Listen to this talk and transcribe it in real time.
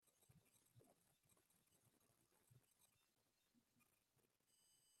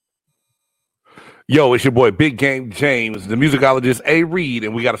Yo, it's your boy Big Game James, the musicologist A. Reed,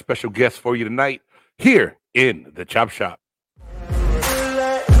 and we got a special guest for you tonight here in the Chop Shop.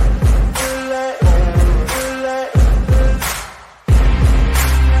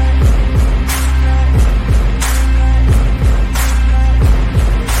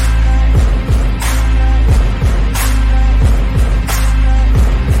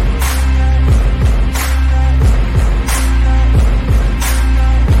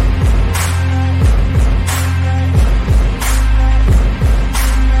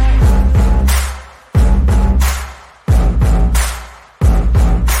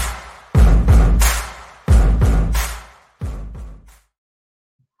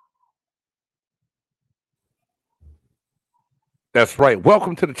 That's right.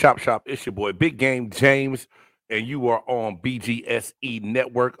 Welcome to the Chop Shop. It's your boy Big Game James, and you are on BGSE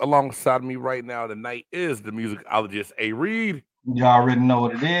Network. Alongside me right now tonight is the musicologist A. Reed. You already know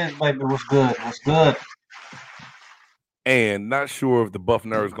what it is, baby. What's good? What's good? And not sure if the Buff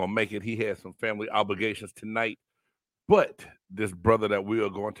Nerd is going to make it. He has some family obligations tonight. But this brother that we are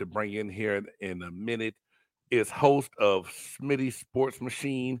going to bring in here in a minute is host of Smitty Sports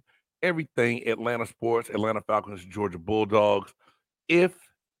Machine, everything Atlanta sports, Atlanta Falcons, Georgia Bulldogs. If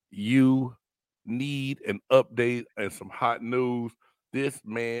you need an update and some hot news, this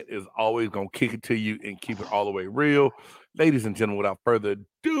man is always going to kick it to you and keep it all the way real. Ladies and gentlemen, without further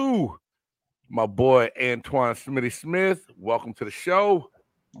ado, my boy Antoine Smitty Smith, welcome to the show.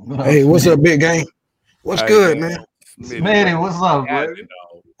 Hey, what's up, Big Game? What's good, man? Smitty, what's up, bro?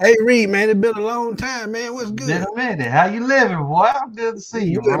 Hey, Reed, man, it's been a long time, man. What's good? Been a minute. How you living, boy? I'm good to see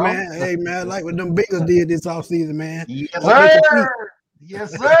you, good, bro. Man. Hey, man, I like what them Bengals did this offseason, man. Yes, sir.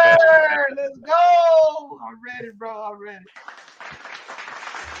 Yes, sir. Let's go. I'm ready, bro. I'm ready.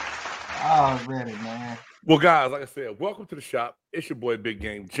 I'm ready, man. Well, guys, like I said, welcome to the shop. It's your boy Big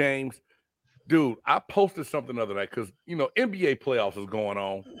Game James. Dude, I posted something the other night because, NBA playoffs is going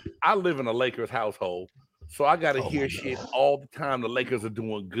on. I live in a Lakers household, so I got to hear shit all the time. The Lakers are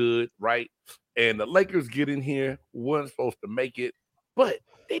doing good, right? And the Lakers get in here, weren't supposed to make it, but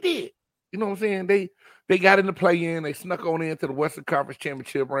they did. You know what I'm saying? They got in the play-in. They snuck on into the Western Conference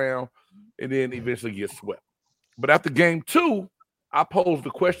Championship round and then eventually get swept. But after game 2, I posed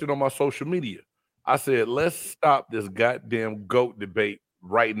the question on my social media. I said, let's stop this goddamn GOAT debate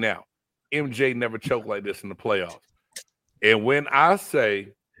right now. MJ never choked like this in the playoffs. And when I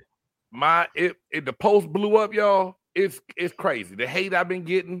say the post blew up, y'all, it's crazy. The hate I've been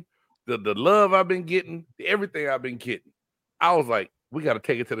getting, the love I've been getting, everything I've been getting. I was like, we got to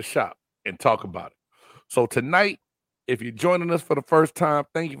take it to the shop and talk about it. So tonight, if you're joining us for the first time,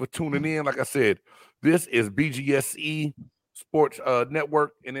 thank you for tuning in. Like I said, this is BGSE Sports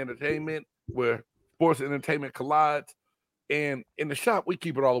Network and Entertainment, where sports and entertainment collides. And in the shop, we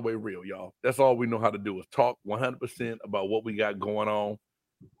keep it all the way real, y'all. That's all we know how to do is talk 100% about what we got going on.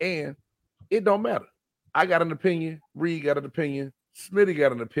 And it don't matter. I got an opinion. Reed got an opinion. Smitty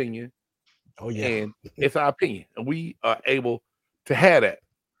got an opinion. Oh, yeah. And it's our opinion. And we are able to have that.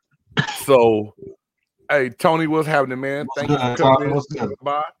 So, hey, Tony, what's happening, man? Thank you for coming in.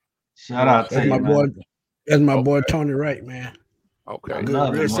 Bye. Shout out to you, man. That's my boy, Tony Wright, man. Okay.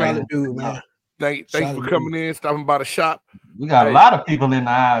 Good, real solid dude, man. Thanks for coming in, stopping by the shop. We got a lot of people in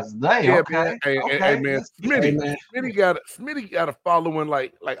the house today. Yeah, okay. Man. Man. Smitty got a following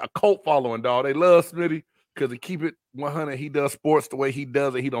like a cult following, dog. They love Smitty because he keep it 100. He does sports the way he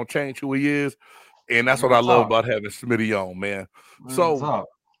does it. He don't change who he is, and that's what I love about having Smitty on, man. So,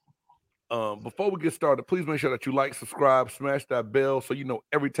 before we get started, please make sure that you like, subscribe, smash that bell so you know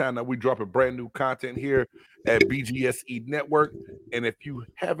every time that we drop a brand new content here at BGSE Network. And if you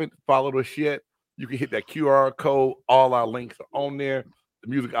haven't followed us yet, you can hit that QR code. All our links are on there.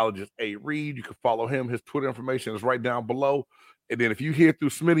 The musicologist A. Reed, you can follow him. His Twitter information is right down below. And then if you hear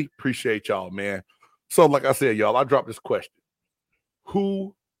through Smitty, appreciate y'all, man. So like I said, y'all, I dropped this question.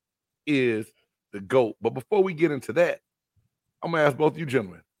 Who is the GOAT? But before we get into that, I'm going to ask both of you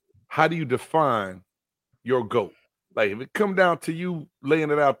gentlemen, how do you define your GOAT? Like, if it come down to you laying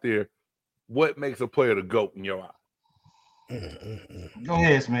it out there, what makes a player the GOAT in your eye? Go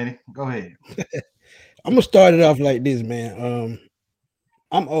ahead, Smitty. Go ahead. I'm gonna start it off like this, man.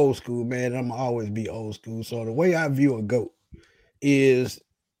 I'm old school, man. I'm gonna always be old school. So the way I view a GOAT is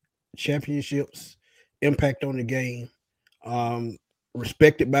championships, impact on the game,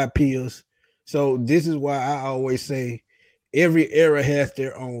 respected by peers. So this is why I always say every era has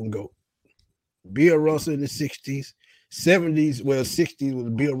their own GOAT. Bill Russell in the 60s, 70s, well, 60s was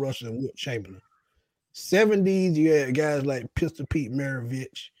Bill Russell and Wilt Chamberlain. 70s, you had guys like Pistol Pete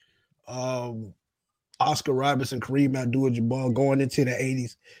Maravich, Oscar Robertson, Kareem Abdul-Jabbar going into the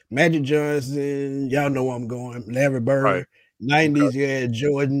 80s. Magic Johnson, y'all know where I'm going. Larry Bird. Right. 90s, yeah,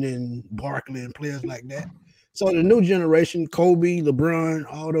 Jordan and Barkley and players like that. So the new generation, Kobe,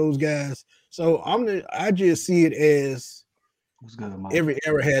 LeBron, all those guys. So I just see it as good, every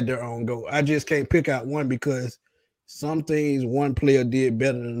era had their own goal. I just can't pick out one because some things one player did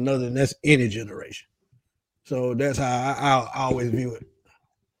better than another, and that's any generation. So that's how I always view it.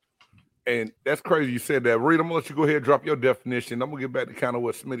 And that's crazy you said that. Reed, I'm gonna let you go ahead and drop your definition. I'm gonna get back to kind of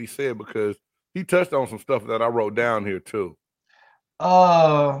what Smitty said because he touched on some stuff that I wrote down here too.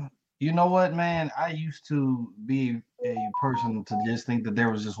 You know what, man? I used to be a person to just think that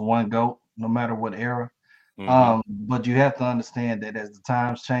there was just one GOAT, no matter what era. But you have to understand that as the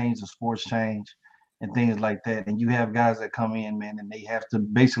times change, the sports change, and things like that, and you have guys that come in, man, and they have to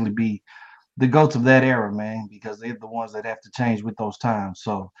basically be the GOATs of that era, man, because they're the ones that have to change with those times.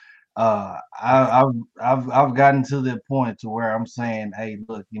 So I've gotten to the point to where I'm saying, hey,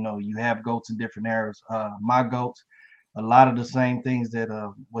 look, you have GOATs in different eras. My GOATs, a lot of the same things that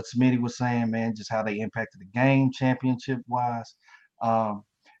what Smitty was saying, man, just how they impacted the game championship wise.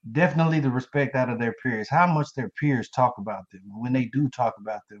 Definitely the respect out of their peers, how much their peers talk about them. When they do talk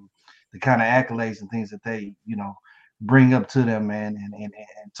about them, the kind of accolades and things that they, bring up to them, man, and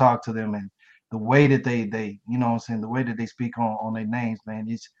talk to them, and the way that they what I'm saying, the way that they speak on their names, man,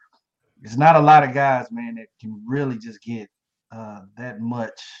 it's not a lot of guys, man, that can really just get that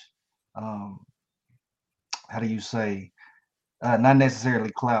much how do you say, not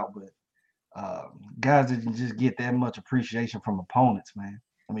necessarily clout, but guys that can just get that much appreciation from opponents, man.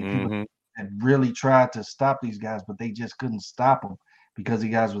 I mean, people that really tried to stop these guys, but they just couldn't stop them because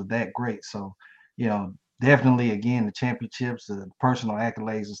these guys were that great. So, definitely, again, the championships, the personal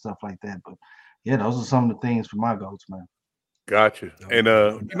accolades and stuff like that. But yeah, those are some of the things for my GOATs, man. Gotcha. And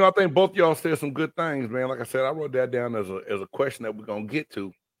I think both y'all said some good things, man. Like I said, I wrote that down as a question that we're gonna get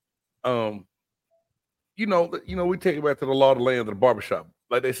to. We take it back to the law of the land of the barbershop.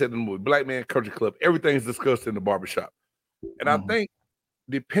 Like they said in the movie, Black Man Country Club, everything's discussed in the barbershop. And I think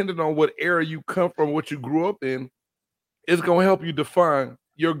depending on what era you come from, what you grew up in, it's gonna help you define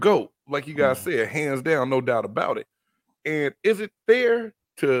your GOAT. Like you guys said, hands down, no doubt about it. And is it fair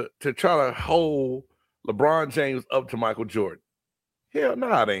to try to hold LeBron James up to Michael Jordan? Hell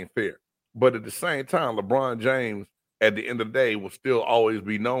no, it ain't fair. But at the same time, LeBron James, at the end of the day, will still always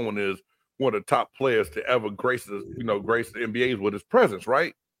be known as one of the top players to ever grace the NBAs with his presence,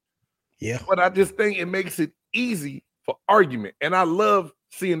 right? Yeah. But I just think it makes it easy for argument. And I love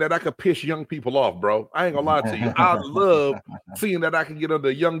seeing that I could piss young people off, bro. I ain't gonna lie to you. I love seeing that I can get under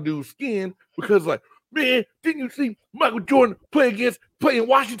a young dude's skin because, like, man, didn't you see Michael Jordan play in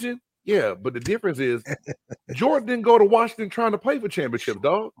Washington? Yeah, but the difference is Jordan didn't go to Washington trying to play for championships,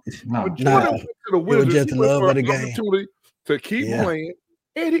 dog. But Jordan went to the Wizards. Just he went for an opportunity to keep playing,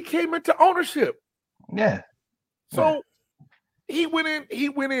 and he came into ownership. Yeah. So he went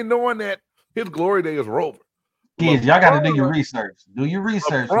in knowing that his glory days are over. Kids, y'all got to do your research. Do your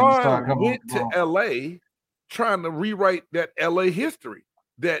research. LeBron went to LA trying to rewrite that LA history,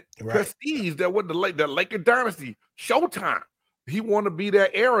 that prestige, that what the Laker dynasty, Showtime. He want to be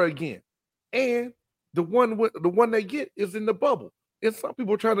that era again, and the one they get is in the bubble. And some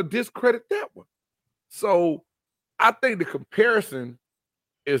people are trying to discredit that one. So I think the comparison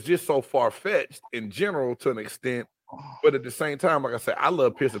is just so far-fetched in general to an extent, but at the same time, like I said, I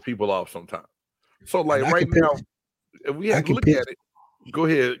love pissing people off sometimes. So like right now, if we have to look at it, go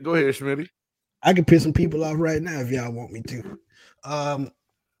ahead, Schmitty. I can piss some people off right now if y'all want me to.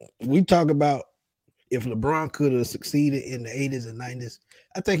 We talk about if LeBron could have succeeded in the 80s and 90s,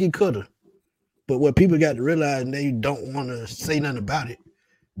 I think he could have. But what people got to realize, and they don't want to say nothing about it,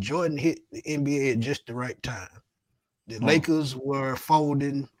 Jordan hit the NBA at just the right time. The Lakers were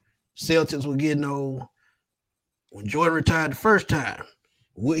folding. Celtics were getting old. When Jordan retired the first time,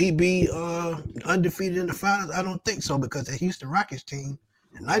 would he be undefeated in the finals? I don't think so because the Houston Rockets team,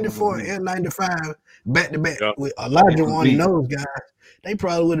 in 94 and 95, back-to-back with Elijah Wan and those guys, they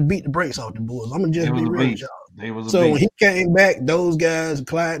probably would have beat the brakes off the Bulls. I'm going to just be real with y'all. So when he came back, those guys,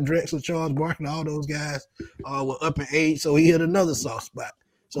 Clyde Drexler, Charles Barkley, all those guys were up in age, so he hit another soft spot.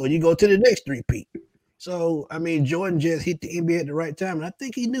 So you go to the next three-peat. So, I mean, Jordan just hit the NBA at the right time, and I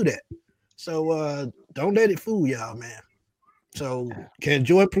think he knew that. So don't let it fool y'all, man. So can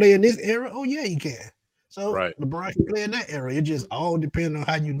Jordan play in this era? Oh, yeah, he can. So LeBron can play in that era. It just all depends on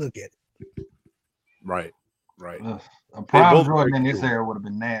how you look at it. Right. A prime Jordan in this era would have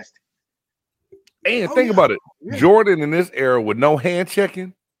been nasty. And think about it. Yeah. Jordan in this era with no hand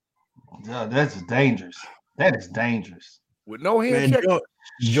checking. Yeah, that's dangerous. That is dangerous. With no hand checking.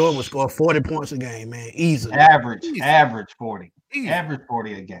 Jordan would score 40 points a game, man, easily. Average 40. Easy. Average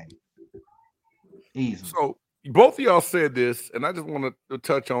 40 a game. Easily. So both of y'all said this, and I just want to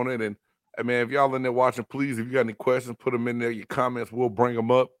touch on it. And I mean, if y'all in there watching, please, if you got any questions, put them in there. Your comments, we'll bring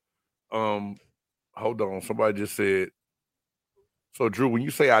them up. Hold on, somebody just said. So Drew, when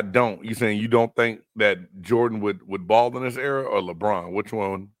you say I don't, you saying you don't think that Jordan would ball in this era, or LeBron? Which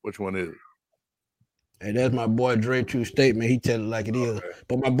one is it? And that's my boy Dre true statement. He tell it like it is.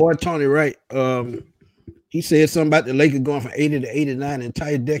 But my boy Tony Wright, he said something about the Lakers going from 80 to 89 an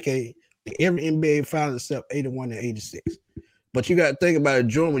entire decade. Every NBA final except 81 and 86. But you got to think about it.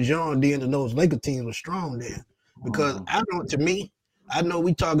 Jordan was young then, and those Lakers teams were strong then. Because I know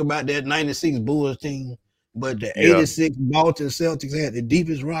we talk about that 96 Bulls team, but the 86 Boston Celtics had the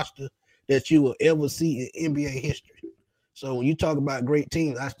deepest roster that you will ever see in NBA history. So when you talk about great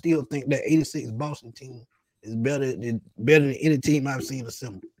teams, I still think that 86 Boston team is better than any team I've seen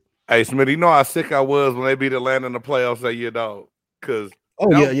assembled. Hey, Smith, you know how sick I was when they beat Atlanta in the playoffs that year, dog? Because that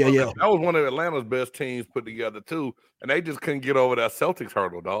was one of Atlanta's best teams put together, too. And they just couldn't get over that Celtics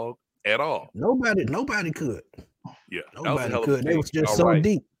hurdle, dog, at all. Nobody could. Yeah. Nobody could. They was just so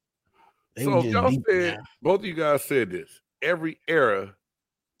deep. So y'all said, both of you guys said this. Every era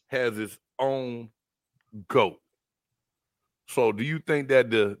has its own GOAT. So do you think that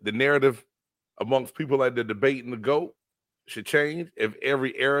the narrative amongst people like the debate and the GOAT should change? If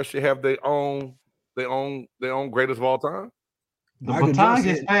every era should have their own greatest of all time? The baton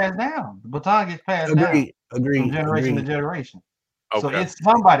gets passed down. Agreed. From generation to generation. Okay. So it's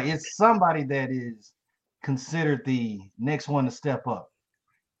somebody that is considered the next one to step up.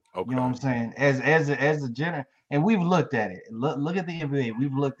 Okay. You know what I'm saying? As a general, and we've looked at it. Look at the NBA.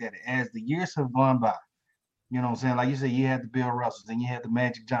 We've looked at it as the years have gone by. You know what I'm saying? Like you said, you had the Bill Russells, and you had the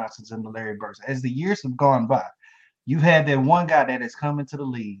Magic Johnsons and the Larry Birds. As the years have gone by, you've had that one guy that has come into the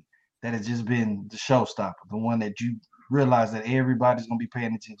league that has just been the showstopper, the one that you realize that everybody's gonna be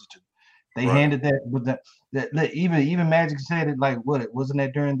paying attention to. They handed that, but even Magic said it like what wasn't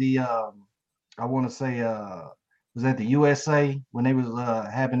that during the I want to say was that the USA when they was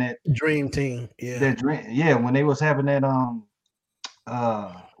having that dream team, when they was having that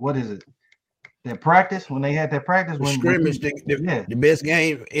what is it? That practice when they had that practice when scrimmage, the best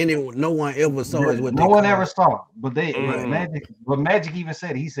game no one ever saw is what no one ever saw. But Magic even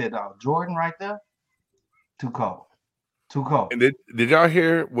said he said Jordan right there, too cold. And did y'all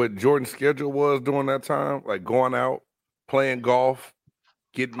hear what Jordan's schedule was during that time? Like going out, playing golf,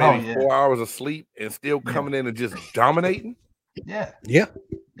 getting maybe 4 hours of sleep, and still coming in and just dominating. Yeah.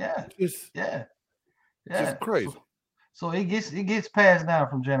 Just crazy. So it gets passed down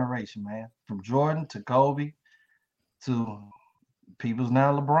from generation, man. From Jordan to Kobe to people's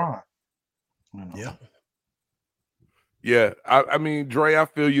now LeBron. You know? Yeah. I mean, Dre, I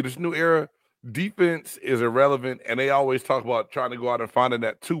feel you. This new era, defense is irrelevant, and they always talk about trying to go out and finding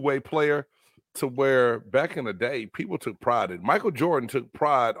that two-way player to where back in the day, people took pride in. Michael Jordan took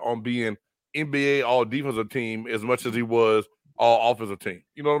pride on being NBA all-defensive team as much as he was all-offensive team.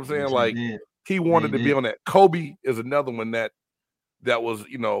 You know what I'm saying? Yes, he wanted to be on that. Kobe is another one that was,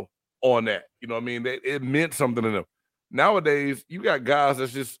 on that. You know what I mean? It meant something to them. Nowadays, you got guys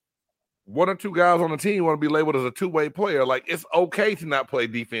that's just one or two guys on the team want to be labeled as a two-way player. Like, it's okay to not play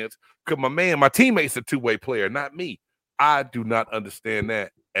defense because my teammate's a two-way player, not me. I do not understand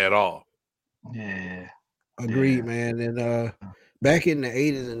that at all. Yeah. Agreed, man. And back in the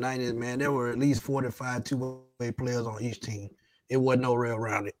 80s and 90s, man, there were at least 45 two-way players on each team. It wasn't no real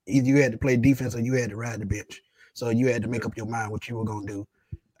around it. Either you had to play defense or you had to ride the bench. So you had to make up your mind what you were going to do.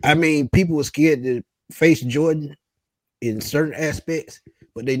 I mean, people were scared to face Jordan in certain aspects,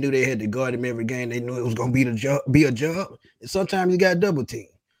 but they knew they had to guard him every game. They knew it was going to be a job. And sometimes you got double team.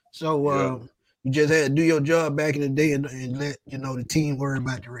 So you just had to do your job back in the day and let the team worry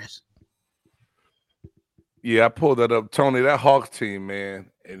about the rest. Yeah, I pulled that up, Tony. That Hawks team, man,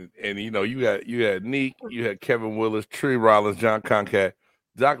 and you had Neek, you had Kevin Willis, Tree Rollins, John Concat,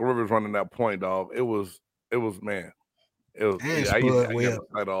 Doc Rivers running that point, dog. It was man. It was. I used to get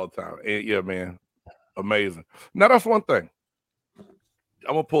excited all the time. And, yeah, man, amazing. Now that's one thing.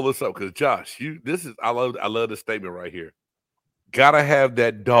 I'm gonna pull this up because Josh, I love this statement right here. Gotta have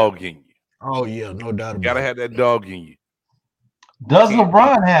that dog in you. Oh yeah, no doubt about it. Gotta have that dog in you. Does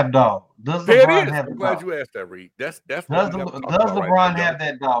LeBron have dog? Does LeBron have I'm glad you asked that, Reed. Does LeBron have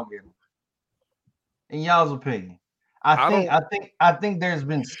that dog in him? In y'all's opinion, I think there's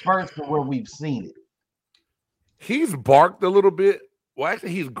been spurts to where we've seen it. He's barked a little bit. Well,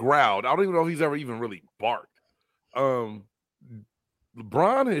 actually, he's growled. I don't even know if he's ever even really barked. LeBron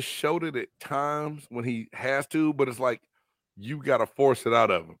has showed it at times when he has to, but it's like you got to force it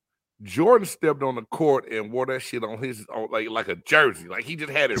out of him. Jordan stepped on the court and wore that shit on like a jersey, like he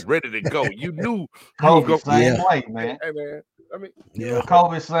just had it ready to go. You knew Kobe same way, man. Hey man, I mean,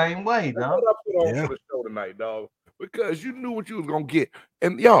 Kobe same way, that's dog. what I put on for the show tonight, dog, because you knew what you was gonna get.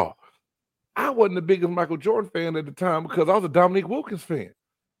 And y'all, I wasn't the biggest Michael Jordan fan at the time because I was a Dominique Wilkins fan.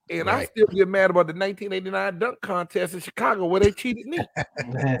 And I still get mad about the 1989 dunk contest in Chicago where they cheated me.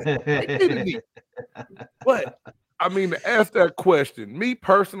 They cheated me. But I mean, to ask that question, me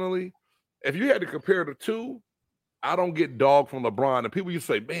personally, if you had to compare the two, I don't get dog from LeBron. And people used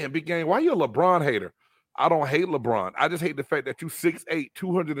to say, man, Big Game, why you a LeBron hater? I don't hate LeBron. I just hate the fact that you 6'8",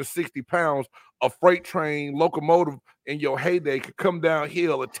 260 pounds, a freight train locomotive in your heyday could come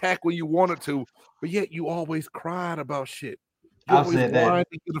downhill, attack when you wanted to, but yet you always cried about shit. I've said that.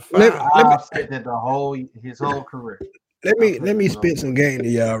 I've said that his whole career. Let me spit some game to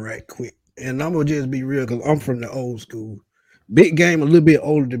y'all right quick. And I'm gonna just be real because I'm from the old school. Big Game a little bit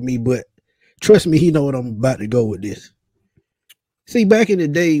older than me, but trust me, he know what I'm about to go with this. See, back in the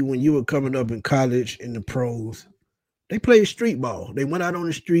day when you were coming up in college in the pros, they played street ball. They went out on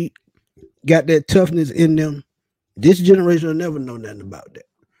the street, got that toughness in them. This generation will never know nothing about that.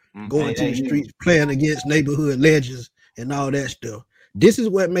 Going to the streets, playing against neighborhood legends and all that stuff. This is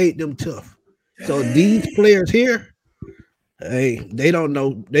what made them tough. So these players here, hey, they don't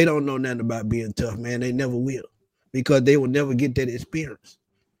know nothing about being tough, man. They never will, because they will never get that experience.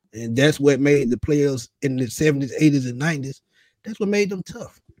 And that's what made the players in the 70s, 80s, and 90s. That's what made them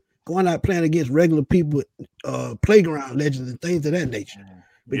tough. Going out playing against regular people, playground legends and things of that nature.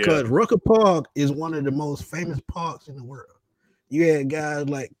 Because Rucker Park is one of the most famous parks in the world. You had guys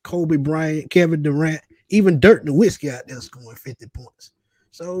like Kobe Bryant, Kevin Durant, even Dirk Nowitzki out there scoring 50 points.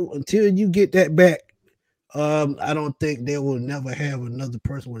 So until you get that back, I don't think they will never have another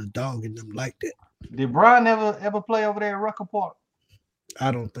person with a dog in them like that. Did Brian ever play over there at Rucker Park?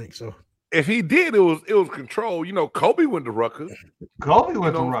 I don't think so. If he did, it was control. You know, Kobe went to Rutgers. Kobe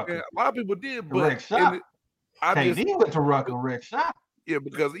went to Rutgers. A lot of people did, but Rick Shop. KD went to Rutgers. Rick Shop. Yeah,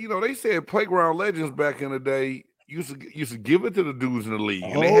 because they said playground legends back in the day used to give it to the dudes in the league,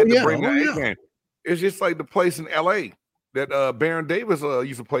 and they had to bring that A game. It's just like the place in LA that Baron Davis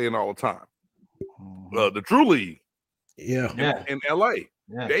used to play in all the time. The Drew League. In LA.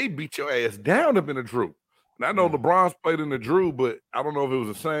 Yeah. They beat your ass down up in the Drew. And I know LeBron's played in the Drew, but I don't know if it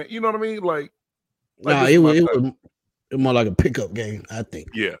was the same. You know what I mean? Like it was more like a pickup game, I think.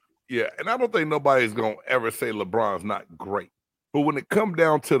 Yeah. And I don't think nobody's gonna ever say LeBron's not great. But when it comes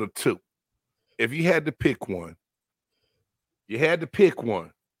down to the two, if you had to pick one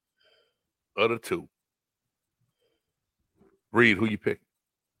of the two. Reed, who you pick?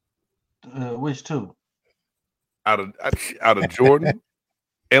 Which two? Out of Jordan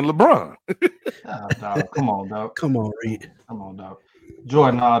and LeBron. Dog. Come on, dog. Come on, Reed. Come on, dog.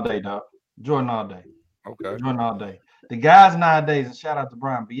 Jordan all day, dog. Jordan all day. Okay. Jordan all day. The guys nowadays, and shout out to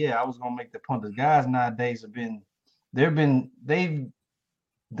Brian, but I was gonna make the point. The guys nowadays they've been in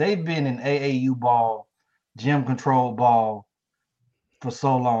AAU ball, gym control ball for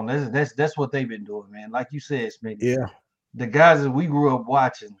so long. That's what they've been doing, man. Like you said, Smith. Yeah. The guys that we grew up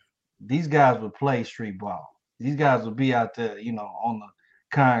watching, these guys would play street ball. These guys would be out there, on the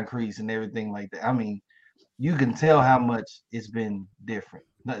concrete and everything like that. I mean, you can tell how much it's been different.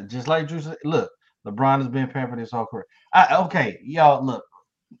 Just like Drew said, look, LeBron has been paying for this whole career. Okay, y'all, look,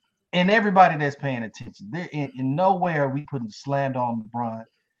 and everybody that's paying attention, there in no way are we putting slander on LeBron.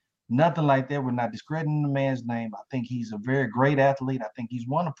 Nothing like that. We're not discrediting the man's name. I think he's a very great athlete. I think he's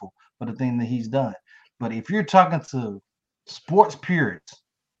wonderful for the thing that he's done. But if you're talking to sports purists,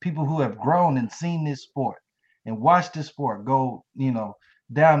 people who have grown and seen this sport and watched this sport go,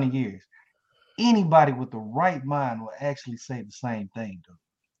 down the years, anybody with the right mind will actually say the same thing, dude.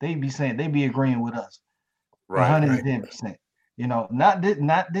 They'd be agreeing with us, 110%.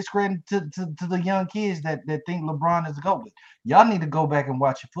 Not discrediting to the young kids that think LeBron is the GOAT. Y'all need to go back and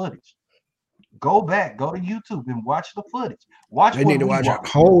watch your footage. Go back, go to YouTube and watch the footage. They need to watch a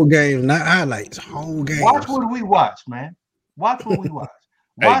whole game, not highlights. Whole game. Watch what we watch, man. Watch what we watch.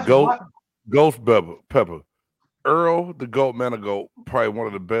 Ghost Pepper. Earl, the GOAT, man, of GOAT, probably one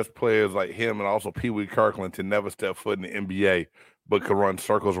of the best players like him, and also Pee Wee Kirkland to never step foot in the NBA, but could run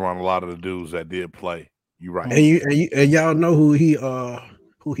circles around a lot of the dudes that did play. You right. And y'all know who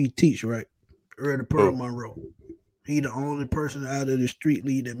he teach, right? Earl the Pearl Monroe. He the only person out of the street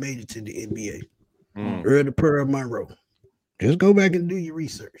league that made it to the NBA. Earl the Pearl Monroe. Just go back and do your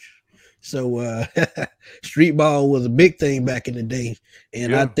research. So street ball was a big thing back in the day,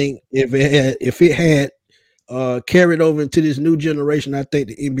 and I think if it had carried over into this new generation, I think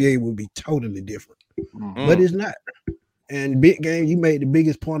the NBA would be totally different. But it's not. And big game, you made the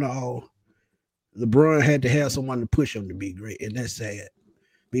biggest point of all. LeBron had to have someone to push him to be great, and that's sad.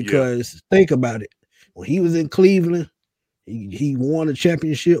 Because think about it. When he was in Cleveland, he won a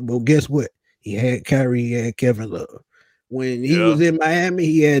championship, but guess what? He had Kyrie, he had Kevin Love. When he was in Miami,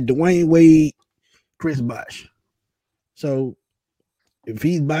 he had Dwayne Wade, Chris Bosh. So if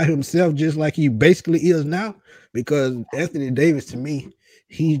he's by himself, just like he basically is now, because Anthony Davis, to me,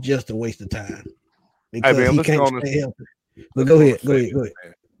 he's just a waste of time. Because he can't stay healthy. But go ahead.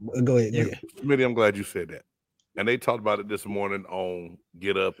 Smitty, I'm glad you said that. And they talked about it this morning on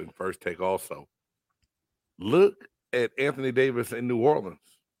Get Up and First Take also. Look at Anthony Davis in New Orleans.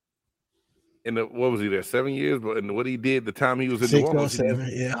 What was he there? 7 years? But what he did the time he was in New Orleans,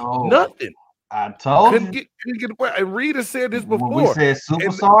 7, nothing. I told couldn't you. Get away. And Reed has said this before. When we said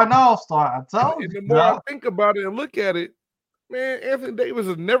superstar and all-star. I told you. And the more I think about it and look at it, man, Anthony Davis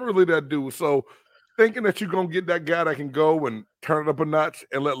is never really that dude. So thinking that you're going to get that guy that can go and turn it up a notch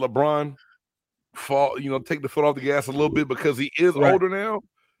and let LeBron fall, take the foot off the gas a little bit because he is older now.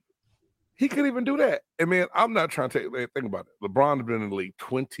 He couldn't even do that. And man, I'm not trying to think about it. LeBron has been in the league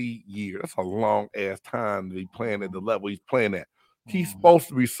 20 years. That's a long ass time to be playing at the level he's playing at. He's supposed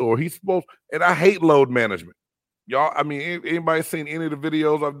to be sore. And I hate load management. Y'all, I mean, anybody seen any of the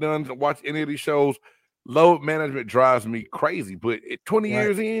videos I've done to watch any of these shows? Load management drives me crazy. But at 20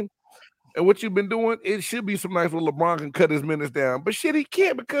 years in, and what you've been doing, it should be some nice where LeBron can cut his minutes down. But shit, he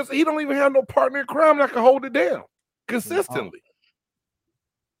can't because he don't even have no partner in crime that can hold it down consistently.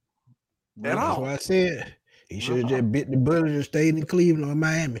 That's why I said he should have just bit the bullet and stayed in Cleveland or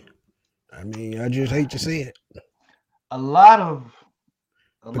Miami. I mean, I just hate to say it. Because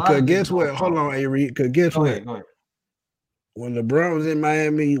guess what? Hold on, A-Reed. Because guess what? Go ahead. When LeBron was in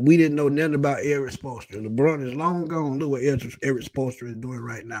Miami, we didn't know nothing about Eric Spoelstra. LeBron is long gone. Look what Eric Spoelstra is doing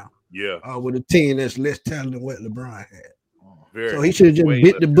right now. Yeah. With a team that's less talented than what LeBron had. So he should have just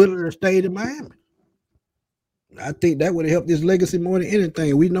bit the bullet and stayed in Miami. I think that would have helped his legacy more than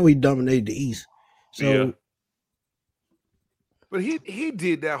anything. We know he dominated the East. So, but he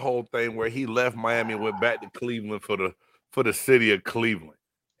did that whole thing where he left Miami and went back to Cleveland for the city of Cleveland.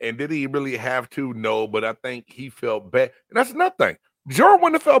 And did he really have to? No, but I think he felt bad. And that's nothing. Jordan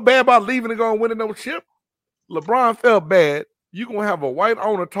wouldn't have felt bad about leaving and going winning no chip. LeBron felt bad. You're going to have a white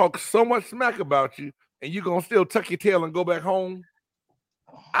owner talk so much smack about you, and you're going to still tuck your tail and go back home.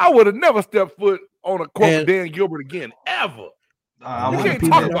 I would have never stepped foot on a court with Dan Gilbert again, ever. I wouldn't have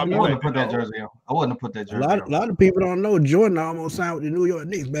put that jersey on. I wouldn't have put that jersey on. A lot of people don't know Jordan almost signed with the New York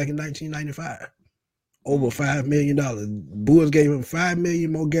Knicks back in 1995. Over $5 million. Bulls gave him $5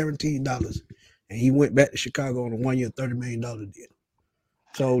 million more guaranteed dollars, and he went back to Chicago on a 1 year, $30 million deal.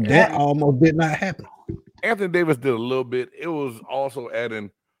 So that almost did not happen. Anthony Davis did a little bit. It was also adding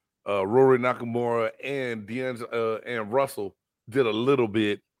Rory Nakamura and and Russell did a little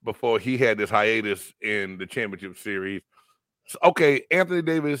bit before he had this hiatus in the championship series. So, okay, Anthony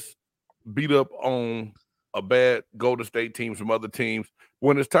Davis beat up on a bad Golden State team, some other teams.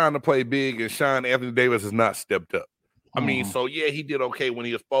 When it's time to play big and shine, Anthony Davis has not stepped up. I mean, so yeah, he did okay when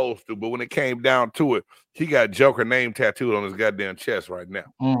he was supposed to, but when it came down to it, he got Joker name tattooed on his goddamn chest right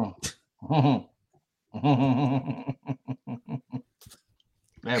now.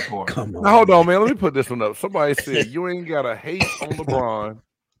 That part. Come on. Now, hold on, man. Let me put this one up. Somebody said you ain't got to hate on LeBron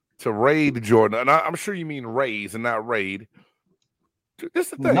to raid Jordan. And I'm sure you mean raise and not raid.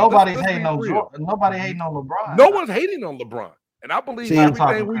 This is the thing. Nobody's hating on Jordan. Nobody hating on LeBron. No one's hating on LeBron. And I believe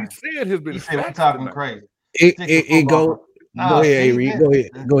everything we said has been we're talking crazy. It go. Go ahead, Avery.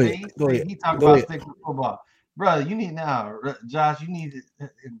 Go ahead. He talking about sticking with football. Brother, you need now, Josh, you need to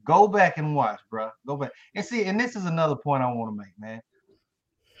go back and watch, bro. Go back. And see, and this is another point I want to make, man.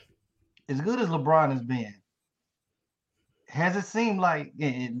 As good as LeBron has been, has it seemed like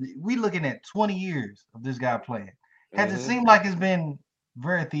we looking at 20 years of this guy playing? Has it seemed like it's been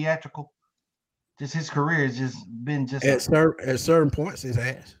very theatrical? Just his career has just been at certain points it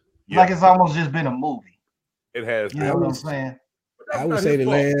has. Like it's almost just been a movie. It has. You know what I'm saying? I would say the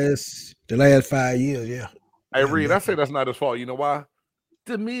last 5 years, yeah. Hey, Reed, I say that's not his fault. You know why?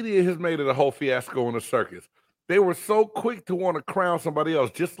 The media has made it a whole fiasco in the circus. They were so quick to want to crown somebody else,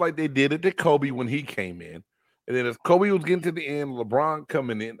 just like they did it to Kobe when he came in. And then as Kobe was getting to the end, LeBron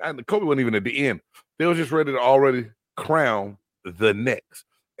coming in, and Kobe wasn't even at the end. They was just ready to already crown the next.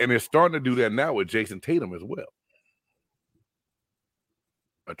 And they're starting to do that now with Jason Tatum as well.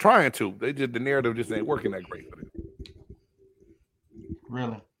 But trying to. The narrative just ain't working that great for them.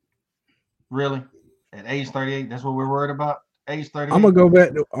 Really? At age 38, that's what we're worried about? Age 38? I'm going to go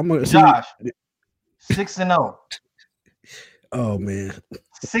back. Josh, 6-0. Oh, man.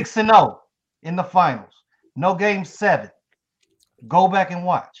 6-0 in the finals. No game 7. Go back and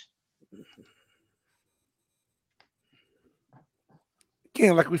watch.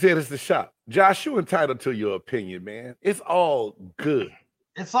 Again, like we said, it's the shop. Josh, you entitled to your opinion, man. It's all good.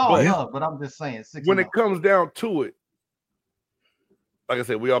 It's all love, but I'm just saying. When it comes down to it, like I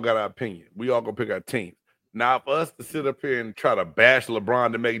said, we all got our opinion. We all gonna pick our team. Now, for us to sit up here and try to bash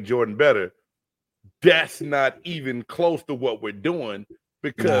LeBron to make Jordan better, that's not even close to what we're doing,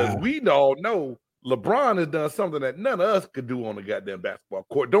 because we all know LeBron has done something that none of us could do on the goddamn basketball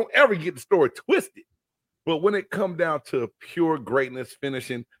court. Don't ever get the story twisted. But when it comes down to pure greatness,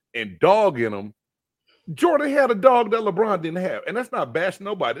 finishing, and dogging them, Jordan had a dog that LeBron didn't have. And that's not bashing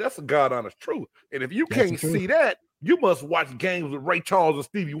nobody. That's a God honest truth. And if you can't see that, you must watch games with Ray Charles and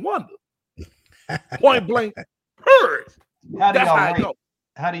Stevie Wonder. Point blank. Heard. How do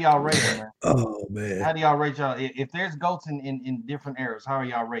y'all rate them, man? Oh, man. How do y'all rate y'all? If there's GOATs in different eras, how are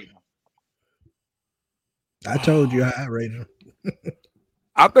y'all rating them? I told you how I rate them.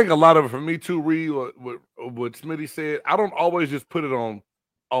 I think a lot of it for me too, Reed, what Smitty said, I don't always just put it on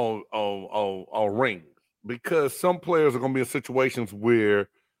rings, because some players are going to be in situations where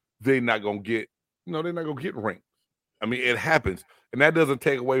they're not going to get, they're not going to get rings. I mean, it happens, and that doesn't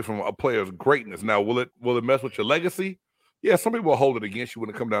take away from a player's greatness. Now, will it mess with your legacy? Yeah, some people will hold it against you when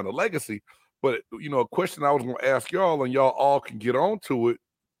it comes down to legacy. But a question I was going to ask y'all, and y'all all can get on to it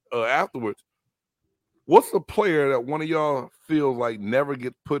afterwards. What's the player that one of y'all feels like never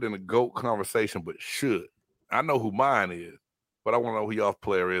gets put in a GOAT conversation but should? I know who mine is, but I want to know who y'all's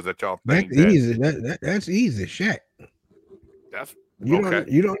player is that y'all think. That's easy. That's easy. Shaq. That's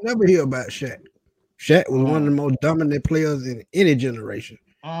okay. You don't never hear about Shaq. Shaq was one of the most dominant players in any generation.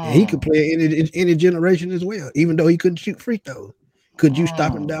 And he could play in any generation as well, even though he couldn't shoot free throws. Could you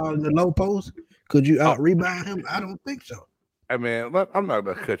stop him down in the low post? Could you out rebound him? I don't think so. Hey man, I'm not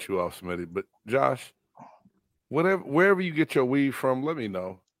gonna cut you off, Smitty, but Josh, wherever you get your weed from, let me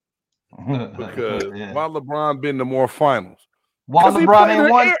know. Because while LeBron been to more finals, while LeBron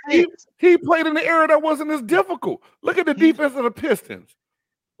ain't won, he played in the era that wasn't as difficult. Look at the defense of the Pistons.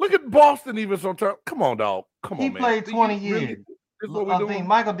 Look at Boston even sometimes. Come on, dog. Come on, man. He played 20 years. I think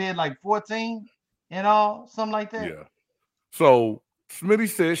Michael did like 14 and all, something like that. Yeah. So Smitty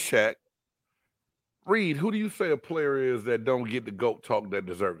says Shaq. Reed, who do you say a player is that don't get the GOAT talk that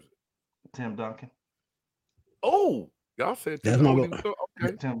deserves it? Tim Duncan. Oh, y'all said Tim Duncan.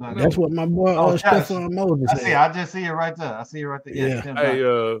 Okay. Tim Duncan. That's what my boy Stephon Moses said. I just see it right there. Yeah. Tim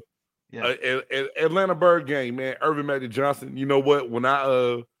Duncan. Atlanta Bird game, man. Irvin Magic Johnson. You know what? When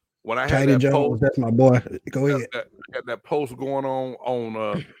I had that Jones, post, that's my boy. Go ahead. I got that post going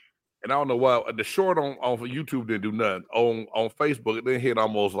on and I don't know why the short on YouTube didn't do nothing. On Facebook, it didn't hit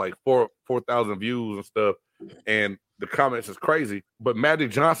almost like 4,000 views and stuff. And the comments is crazy. But Magic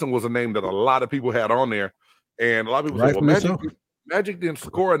Johnson was a name that a lot of people had on there. And a lot of people said, well, Magic didn't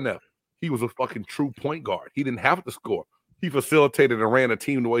score enough. He was a fucking true point guard. He didn't have to score. He facilitated and ran a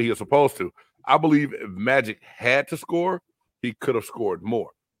team the way he was supposed to. I believe if Magic had to score, he could have scored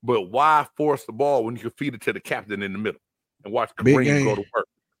more. But why force the ball when you can feed it to the captain in the middle and watch Kareem go to work?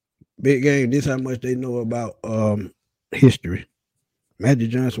 Big game. This is how much they know about history.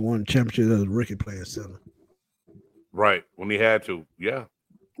 Magic Johnson won the championship as a rookie player center. Right. When he had to. Yeah.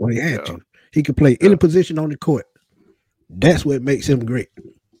 When he had to. He could play any position on the court. That's what makes him great.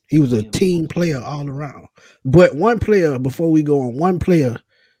 He was a team player all around. But one player, before we go on, one player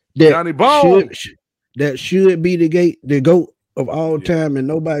that should be the GOAT of all time, and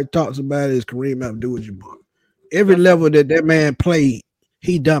nobody talks about it, is Kareem Abdul-Jabbar. Every level that man played,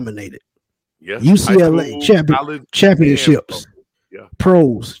 he dominated. Yes. UCLA championships,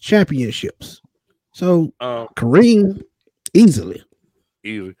 pros championships. So Kareem easily.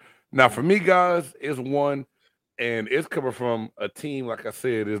 Now for me, guys, it's one, and it's coming from a team, like I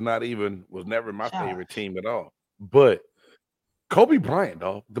said, was never my favorite team at all. But Kobe Bryant,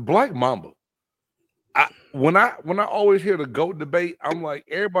 dog, the Black Mamba. When I always hear the GOAT debate, I'm like,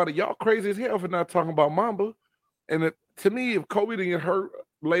 everybody, y'all crazy as hell for not talking about Mamba. And to me, if Kobe didn't get hurt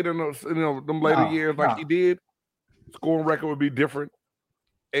later in them later years like he did, scoring record would be different.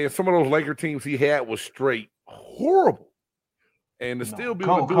 And some of those Laker teams he had was straight horrible. And to still be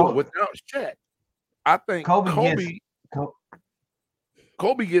able to do it without Shaq, I think Kobe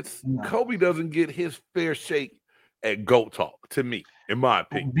doesn't get his fair shake at GOAT talk, to me, in my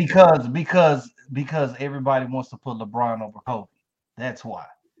opinion. Because everybody wants to put LeBron over Kobe. That's why.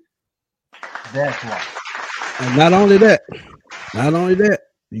 And not only that,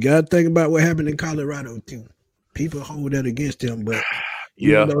 you got to think about what happened in Colorado too. People hold that against him, but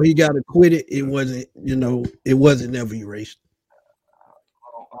even though he got acquitted, it wasn't never erased.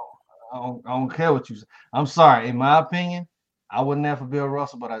 I don't care what you say. I'm sorry. In my opinion, I wasn't there for Bill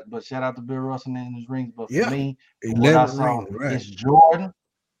Russell, but shout out to Bill Russell and his rings. But for me, from 11 what I saw, rings, right. it's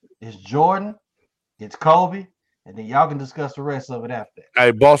Jordan, it's Kobe, and then y'all can discuss the rest of it after that.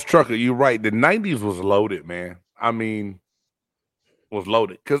 Hey, Boss Trucker, you're right. The 90s was loaded, man. I mean, was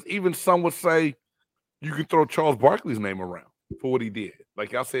loaded. Because even some would say you can throw Charles Barkley's name around for what he did.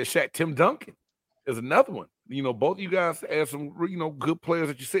 Like y'all said, Shaq, Tim Duncan is another one. You know, both of you guys had some, good players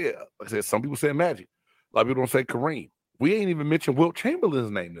that you said. Like I said, some people said Magic. A lot of people don't say Kareem. We ain't even mentioned Wilt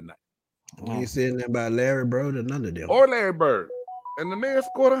Chamberlain's name tonight. You ain't saying that about Larry Bird or none of them. Or Larry Bird. And the man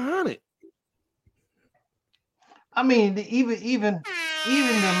scored 100. I mean, even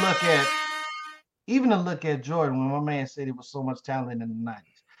to look at Jordan, when my man said it was so much talent in the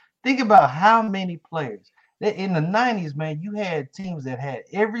 90s. Think about how many players. In the 90s, man, you had teams that had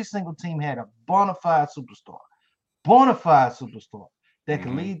every single team had a bona fide superstar that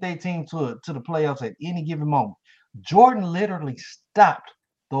could lead their team to the playoffs at any given moment. Jordan literally stopped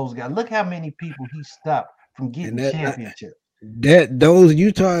those guys. Look how many people he stopped from getting championships. Those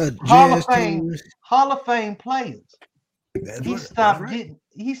Utah Jazz teams, Hall of Fame players. He stopped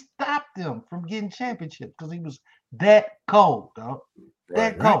them from getting championships because he was that cold, dog.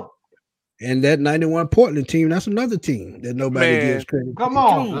 That cold. And that 91 Portland team, that's another team that nobody gives credit. Come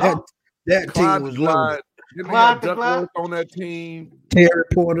on, that team was loaded. Clyde Duckworth on that team. Terry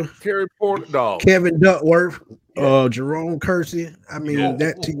Porter, dog. Kevin Duckworth, Jerome Kersey. I mean,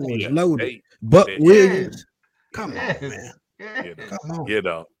 that team was loaded. Buck Williams. Come on, man. Come on. Yeah,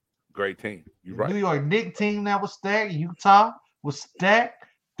 dog. Great team. You're right. New York Knicks team that was stacked. Utah was stacked.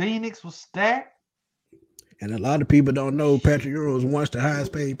 Phoenix was stacked. And a lot of people don't know Patrick Ewing was once the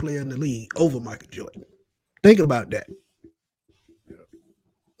highest paid player in the league over Michael Jordan. Think about that. Yeah.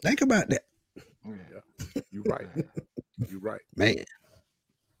 Think about that. Yeah. You're right. You're right. Man.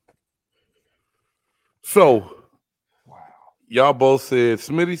 So, y'all both said,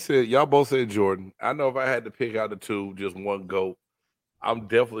 Smitty said, y'all both said Jordan. I know if I had to pick out the two, just one GOAT, I'm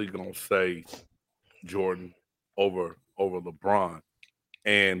definitely going to say Jordan over LeBron.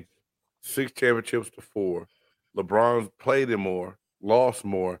 And 6 championships to 4. LeBron's played it more, lost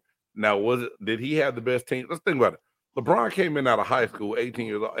more. Now, did he have the best team? Let's think about it. LeBron came in out of high school, 18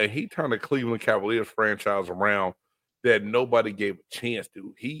 years old, and he turned the Cleveland Cavaliers franchise around that nobody gave a chance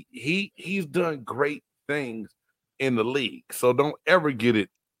to. He's done great things in the league. So don't ever get it.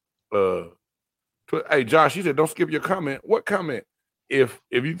 Hey, Josh, you said don't skip your comment. What comment? If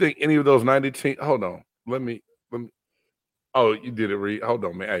you think any of those 90 teams, hold on. Let me. Oh, you did it, Reed. Hold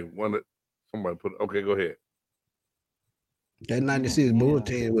on, man. Hey, somebody put it. Okay, go ahead. That 96 Bulls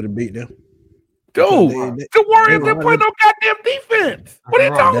team would have beat them. Dude, the Warriors didn't play no goddamn defense. What are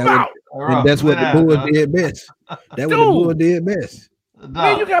you talking about? And that's what the Bulls did best. That's what the Bulls did best.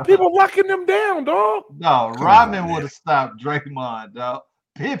 Man, you got people locking them down, dog. No, Rodman would have stopped Draymond, dog.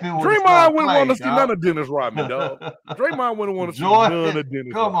 Draymond wouldn't want to see none of Dennis Rodman, dog. Draymond wouldn't want to see none of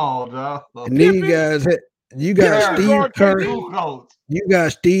Dennis. Come on, dog. And then you got Steve Kerr. You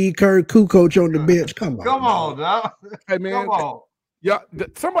got Steve Kerr, coach on the bench. Come on, dog. Hey, man. Come on. Yeah,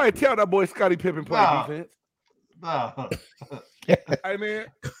 somebody tell that boy Scottie Pippen play defense. No. Hey, man.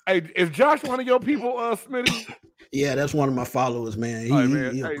 Hey, is Josh one of your people, Smitty? Yeah, that's one of my followers, man.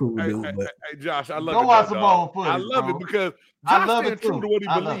 He's a cool dude. Hey, Josh, I love it. Go watch some more footage, I love it because Josh staying true to what he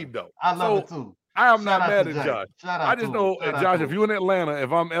believed, though. I love it, too. I am not mad at Josh. I just know, Josh, if you're in Atlanta,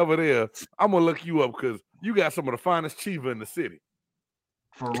 if I'm ever there, I'm going to look you up because you got some of the finest chiva in the city.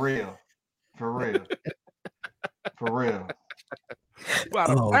 For real.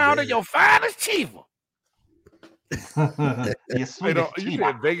 About pound of your finest chiva. You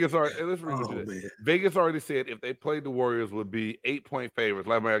said Vegas already. Let's read this. Vegas already said if they played the Warriors would be 8-point favorites.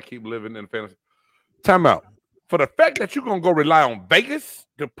 Like I keep living in fantasy. Time out. For the fact that you're gonna go rely on Vegas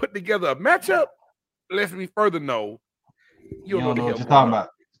to put together a matchup, lets me further know you don't know what you're talking about.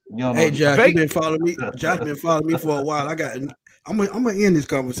 Hey Josh, you been following me. Josh been following me for a while. I'm gonna end this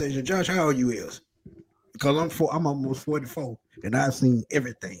conversation. Josh, how old you is? Because I'm almost 44 and I've seen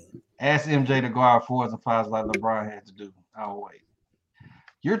everything. Ask MJ to go out 4s and 5s like LeBron had to do. I'll wait.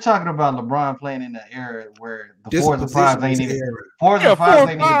 You're talking about LeBron playing in the era where the 4s and 5s ain't even 4s and 5s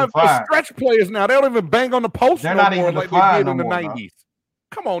ain't even defined. Stretch players now. They don't even bang on the post. They're not even like they did in the 90s.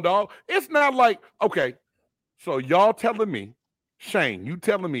 Come on, dog. It's not like, okay, so y'all telling me, Shane, you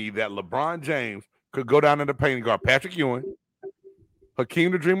telling me that LeBron James could go down in the paint and guard Patrick Ewing,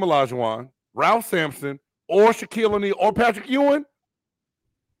 Hakeem the Dream Olajuwon, Ralph Sampson, or Shaquille O'Neal, or Patrick Ewing?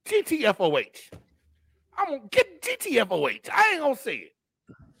 GTFOH. I'm going to get GTFOH. I ain't going to say it.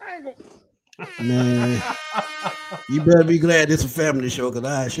 I ain't going to. Man, you better be glad this is a family show because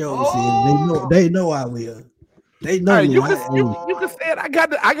I show see it. They know I will. They know Hey, me. you can say it. I got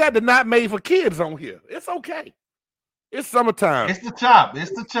the not made for kids on here. It's okay. It's summertime. It's the chop.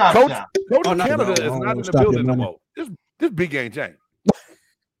 It's the chop. Coach Chop. Canada is not in the building no more. This big game James.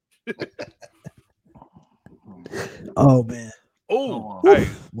 Oh man. Oh, hey,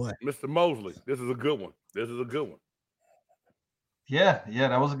 what? Mr. Mosley, this is a good one. Yeah,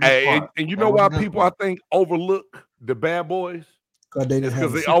 that was a good part. And you know why people, I think, overlook the bad boys? It's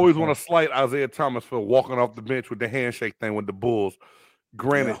because they always want to slight Isaiah Thomas for walking off the bench with the handshake thing with the Bulls.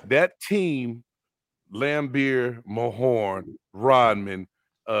 Granted, that team, Lambeer, Mahorn, Rodman,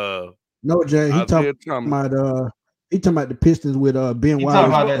 no, Jay, he talking about the Pistons with Ben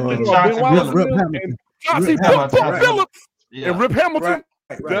Wallace. Phillips and Rip Hamilton.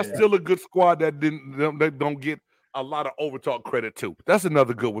 That's still a good squad that don't get a lot of overtalk credit too. That's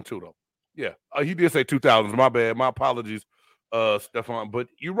another good one too, though. Yeah, he did say 2000s. My bad. My apologies, Stefan. But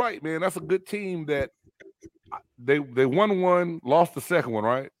you're right, man. That's a good team that they won one, lost the second one,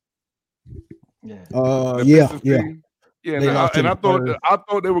 right? Yeah. And I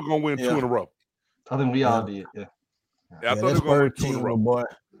thought they were gonna win 2 in a row. I think we all did. Yeah. I thought they were gonna win 2 in a row. Boy,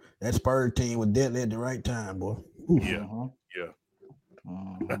 that Spurs team was deadly at the right time, boy. Oof. Yeah.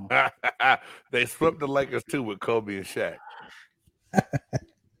 They swept the Lakers too with Kobe and Shaq.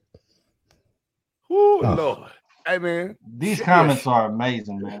 Lord. Hey man, these comments are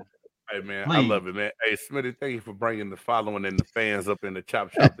amazing, man. Hey man, please. I love it, man. Hey Smitty, thank you for bringing the following and the fans up in the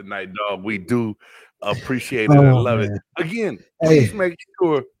chop shop tonight, dog. We do appreciate it and love it. Again, please make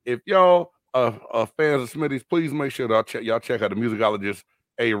sure if y'all are fans of Smitty's, please make sure that y'all check out the musicologist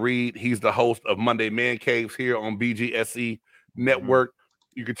A. Reed. He's the host of Monday Man Caves here on BGSE Network.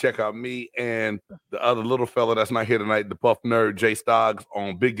 You can check out me and the other little fella that's not here tonight, the Puff Nerd, Jay Stoggs,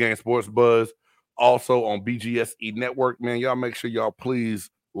 on Big Game Sports Buzz, also on BGSE Network. Man, y'all make sure y'all please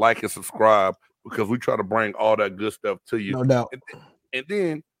like and subscribe because we try to bring all that good stuff to you. No doubt. And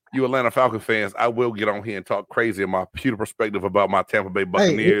then you Atlanta Falcon fans, I will get on here and talk crazy in my pure perspective about my Tampa Bay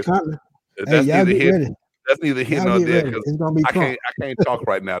Buccaneers. That's neither here nor there because I can't talk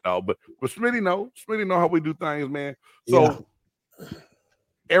right now, dog. But Smitty know how we do things, man. So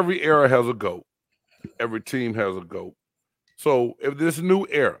every era has a GOAT. Every team has a GOAT. So if this new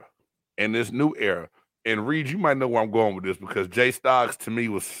era, and Reed, you might know where I'm going with this because Jay Stoggs to me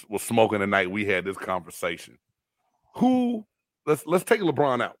was smoking the night we had this conversation. Let's take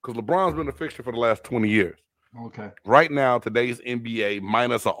LeBron out because LeBron's been a fixture for the last 20 years. Okay. Right now, today's NBA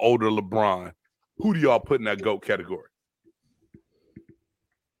minus an older LeBron. Who do y'all put in that GOAT category?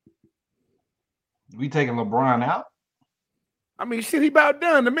 We taking LeBron out? I mean, shit, he about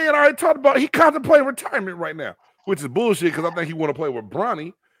done. The man already talked about he contemplating retirement right now, which is bullshit because I think he want to play with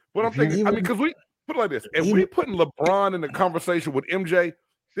Bronny. But I'm thinking, because we put it like this: if we putting LeBron in the conversation with MJ,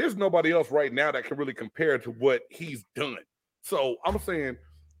 there's nobody else right now that can really compare to what he's done. So I'm saying,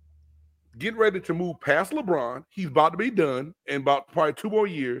 get ready to move past LeBron. He's about to be done in about probably 2 more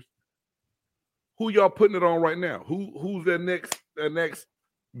years. Who y'all putting it on right now? Who's that next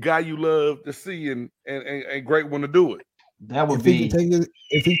guy you love to see and great one to do it? That would be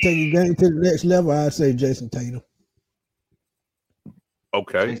if he take a game to the next level, I'd say Jason Tatum.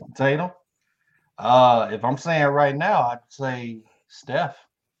 Okay. Jason Tatum. If I'm saying right now, I'd say Steph.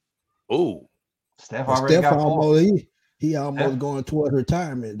 Oh. Steph already got almost he almost going towards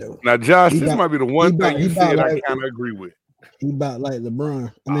retirement though. Now, Josh, this might be the one thing you said I kind of agree with. He about like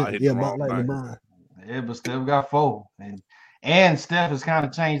LeBron. About like LeBron. Yeah, but Steph got 4. And Steph has kind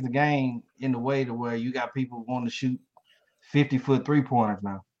of changed the game in the way to where you got people wanting to shoot 50-foot 3-pointers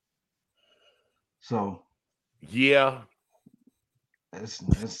now. So yeah. It's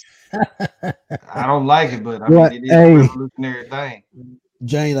I don't like it, but I mean it is a revolutionary thing.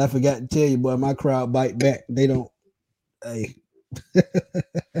 James, I forgot to tell you, boy, my crowd bite back. They don't they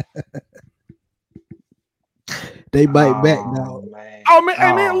bite back now. Oh man,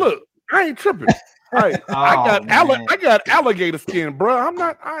 hey man, look, I ain't tripping. I got alligator skin, bro.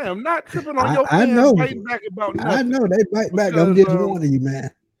 I am not tripping on your fans biting back about nothing. I know they bite back. I'm just warning you, man.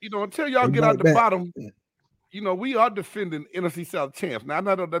 Until y'all get out the bottom, we are defending NFC South champs. Now I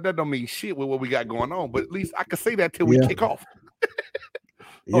know that don't mean shit with what we got going on, but at least I can say that till we kick off.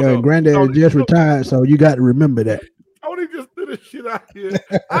 Granddad just retired, so you got to remember that. Tony just threw this shit out here.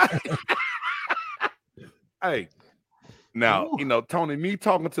 Hey, now Tony, me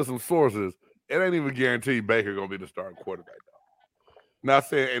talking to some sources, it ain't even guaranteed Baker gonna be the starting quarterback though. Not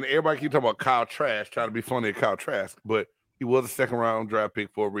saying, and everybody keep talking about Kyle Trask, trying to be funny at Kyle Trask, but he was a second-round draft pick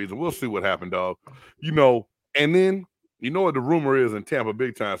for a reason. We'll see what happened, dog. And then what the rumor is in Tampa,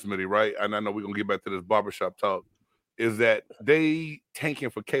 big time, Smitty, right? And I know we're gonna get back to this barbershop talk. Is that they tanking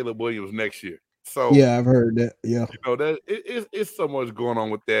for Caleb Williams next year? So yeah, I've heard that. Yeah, that it's so much going on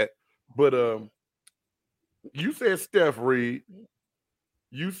with that. But you said Steph Reed.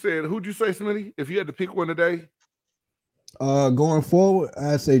 You said who'd you say, Smitty? If you had to pick one today, going forward,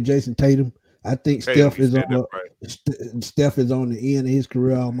 I'd say Jason Tatum. I think Tatum. You said that right. Steph is on the end of his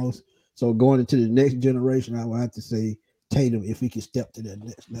career almost. So going into the next generation, I would have to say Tatum if he can step to that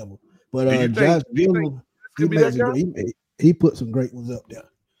next level. But Josh Giddey, he put some great ones up there.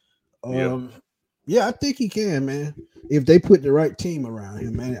 Yeah, I think he can, man. If they put the right team around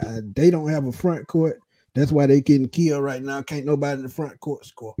him, man. They don't have a front court. That's why they getting killed right now. Can't nobody in the front court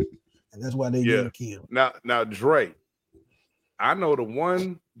score, and that's why they getting killed. Now, Dre, I know the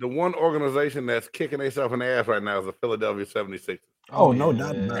one organization that's kicking themselves in the ass right now is the Philadelphia 76ers. Oh, no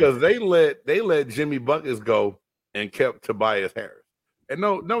doubt about it. Because they let Jimmy Buckets go and kept Tobias Harris. And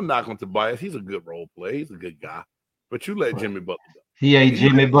no knock on Tobias. He's a good role player. He's a good guy. But you let Jimmy Buckets go. He ain't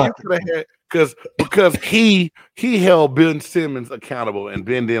Jimmy Buckets. Because he held Ben Simmons accountable and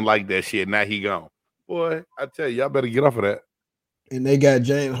Ben didn't like that shit. Now he gone. Boy, I tell you, y'all better get off of that. And they got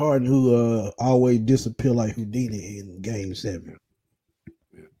James Harden, who always disappear like Houdini in Game 7.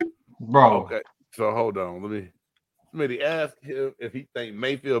 Bro. Okay, so hold on. Somebody ask him if he think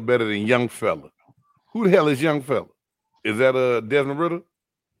Mayfield better than Young Fella. Who the hell is Young Fella? Is that Desmond Ritter?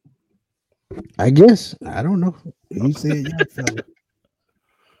 I guess. I don't know. He said Young Fella.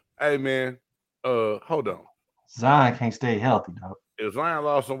 Hey man, hold on. Zion can't stay healthy, though. If Zion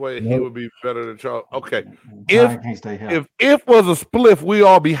lost some weight, he would be better than Charles. Okay. Zion can't stay healthy. If was a spliff, we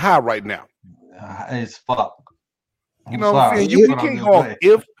all be high right now. It's fuck. You know what I'm saying? You can't go off.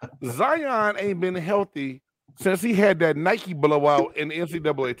 If Zion ain't been healthy since he had that Nike blowout in the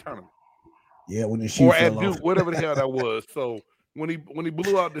NCAA tournament. Yeah, when the shoe or at Duke, whatever the hell that was. So when he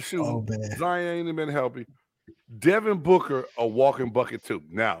blew out the shoe, Zion ain't been healthy. Devin Booker, a walking bucket too.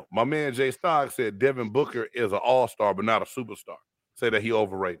 Now, my man Jay Stock said Devin Booker is an all-star, but not a superstar. Say that he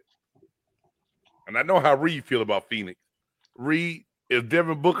overrated. And I know how Reed feel about Phoenix. Reed, is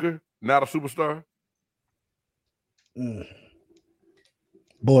Devin Booker not a superstar?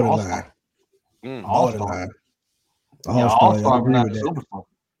 Borderline. All-star. All-star, but not a superstar.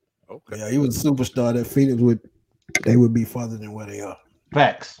 Okay. Yeah, he was a superstar. That Phoenix would be farther than where they are.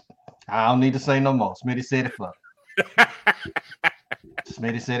 Facts. I don't need to say no more. Smitty said it for.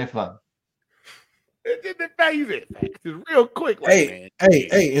 Smitty said it for. It's real quick. Hey,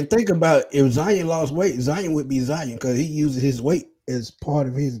 and think about if Zion lost weight, Zion would be Zion because he uses his weight as part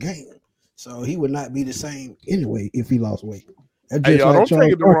of his game. So he would not be the same anyway if he lost weight. Hey, y'all, don't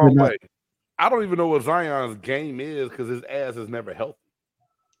take it the wrong way. I don't even know what Zion's game is because his ass is never healthy.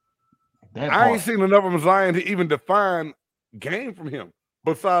 I ain't seen enough of Zion to even define game from him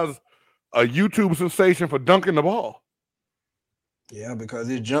besides a YouTube sensation for dunking the ball. Yeah, because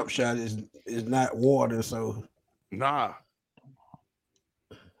his jump shot is not water, so nah.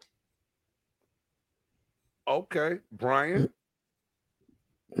 Okay, Brian.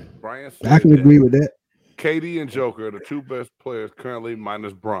 I can agree with that. KD and Joker are the two best players currently,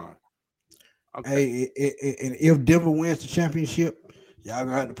 minus Bron. Okay. Hey, and if Denver wins the championship, y'all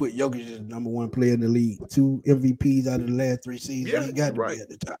gonna have to put Jokic as the #1 player in the league. 2 MVPs out of the last 3 seasons. Yeah, he got to be at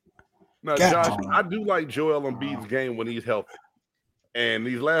the top. Now, Josh, I do like Joel Embiid's game when he's healthy. And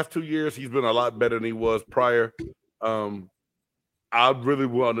these last 2 years, he's been a lot better than he was prior. I really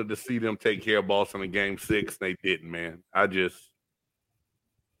wanted to see them take care of Boston in Game 6. They didn't, man. They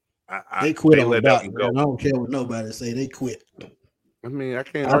quit on Doc. I don't care what nobody say. They quit. I mean, I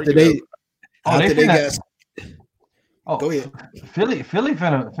can't argue that. Go ahead. Philly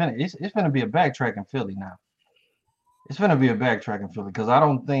finna it's finna be a backtrack in Philly now. It's finna be a backtrack in Philly because I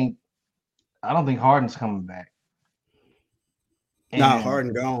don't think Harden's coming back. Nah,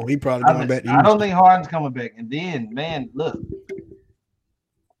 Harden gone. He probably going back. I don't think Harden's coming back. And then, man, look,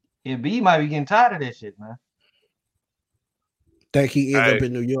 Embiid might be getting tired of that shit, man. Think he ends up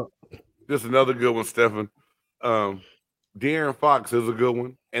in New York. This is another good one, Stephen. De'Aaron Fox is a good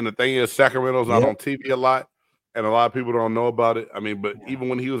one. And the thing is, Sacramento's not on TV a lot, and a lot of people don't know about it. I mean, but even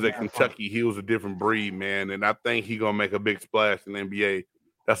when he was at Kentucky, he was a different breed, man. And I think he's going to make a big splash in the NBA.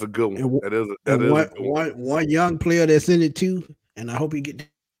 That's a good one. That is a good one. One young player that's in it, too, and I hope he get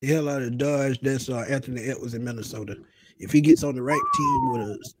the hell out of Dodge. That's Anthony Edwards in Minnesota. If he gets on the right team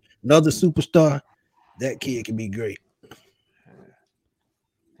with another superstar, that kid can be great.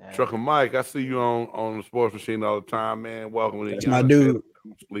 Trucker Mike, I see you on the sports machine all the time, man. Welcome to That's my dude.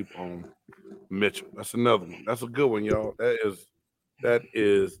 Sleep on Mitchell. That's another one. That's a good one, y'all. That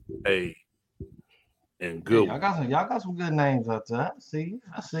is a good one. Y'all got some good names out there. I see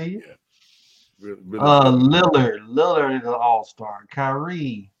you. Yeah. Really Lillard is an all-star.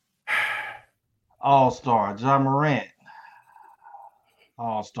 Kyrie. All-Star, Ja Morant.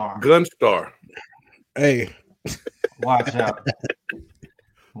 All-Star. Gunstar. Hey. Watch out.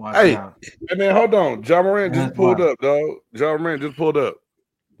 Watch out. Hey, man, hold on. Ja Morant just pulled up, dog. Ja Morant just pulled up.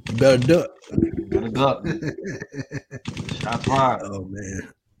 Better duck. Better duck. Shots fired. Oh,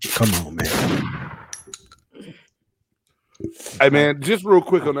 man. Come on, man. Hey, man, just real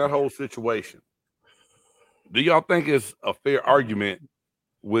quick on that whole situation. Do y'all think it's a fair argument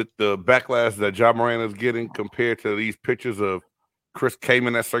with the backlash that Ja Morant is getting compared to these pictures of Chris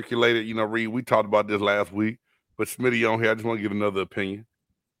Kaman that circulated? You know, Reed, we talked about this last week, but Smitty on here, I just want to get another opinion.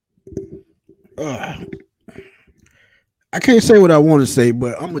 I can't say what I want to say,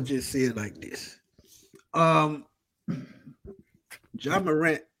 but I'm gonna just say it like this. Ja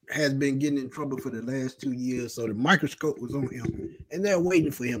Morant has been getting in trouble for the last 2 years, so the microscope was on him, and they're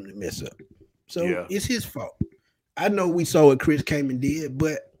waiting for him to mess up. So it's his fault. I know we saw what Chris Kaman did,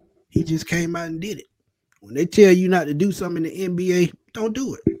 but he just came out and did it. When they tell you not to do something in the NBA, don't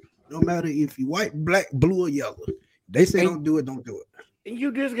do it. No matter if you white, black, blue, or yellow. They say don't do it, don't do it. And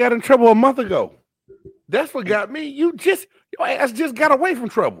you just got in trouble a month ago. That's what got me. Your ass just got away from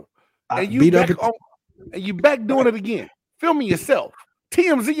trouble. And you back doing it again. Filming yourself.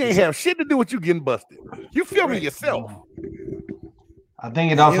 TMZ ain't have shit to do with you getting busted. You filming yourself. I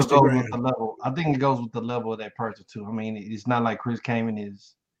think it also goes with the level. I think it goes with the level of that person too. I mean, it's not like Chris Kaman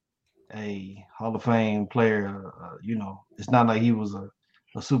is a Hall of Fame player. It's not like he was a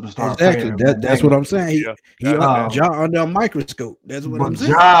superstar. Exactly. That's what I'm saying. He under a microscope. That's what I'm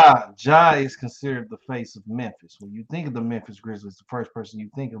saying. Ja is considered the face of Memphis. When you think of the Memphis Grizzlies, the first person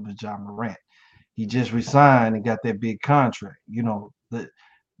you think of is Ja Morant. He just resigned and got that big contract.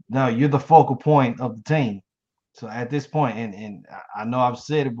 Now you're the focal point of the team. So at this point, and I know I've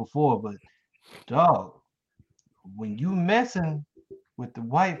said it before, but dog, when you messing with the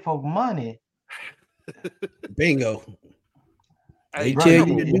white folk money, bingo. They tell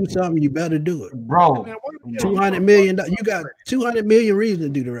you to do something, you better do it, bro. $200 million. You got 200 million reasons to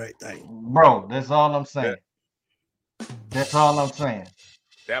do the right thing, bro. That's all I'm saying. That's all I'm saying.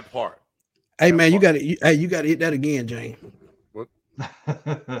 That part. Hey, man, you got to hit that again, James. What?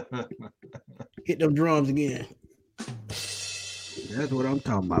 Hit them drums again. That's what I'm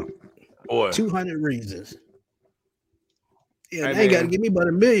talking about. Boy. 200 reasons. Yeah, they ain't got to give me but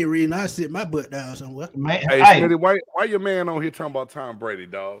 $1 million reasons. I sit my butt down somewhere. Man, Smitty, why your man on here talking about Tom Brady,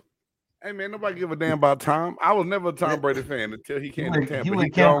 dog? Hey, man, nobody give a damn about Tom. I was never a Tom Brady fan until he came to Tampa. He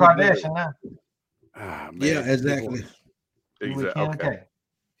with Kim Kardashian now. Man, yeah, exactly. Exactly. Okay.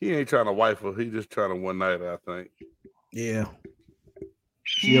 He ain't trying to wife her. He just trying to one night, I think. Yeah.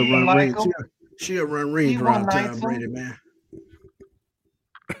 She'll run rings. She'll run rings around Tom Brady, man.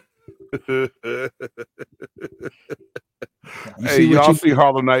 Hey, y'all see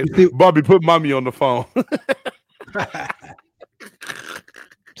Harlem Night. Bobby, put mommy on the phone.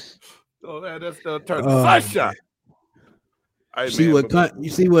 That's the turn. Sunshine. You see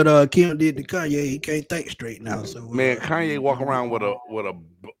what Kim did to Kanye? He can't think straight now. So man, Kanye walk around with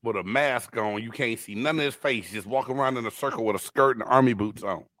a mask on. You can't see none of his face. Just walk around in a circle with a skirt and army boots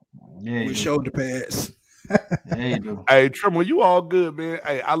on. Yeah, with shoulder pads. Hey, Trimmer, you all good, man.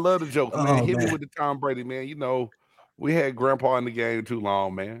 Hey, I love the jokes, man. Hit me with the Tom Brady, man. We had Grandpa in the game too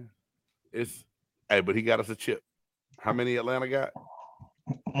long, man. But he got us a chip. How many Atlanta got?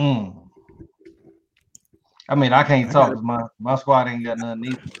 I mean, I can't talk. My squad ain't got nothing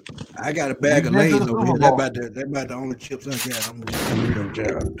either. I got a bag of Lay's over here. That's about the only chips I got. I'm just read them,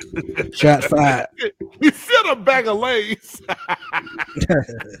 Gerald. Shots fired. You said a bag of Lay's.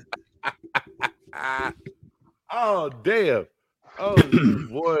 Oh, damn. Oh,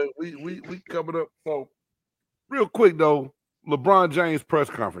 boy. We coming up. So, real quick, though, LeBron James press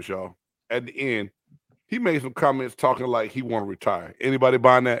conference, y'all. At the end, he made some comments talking like he want to retire. Anybody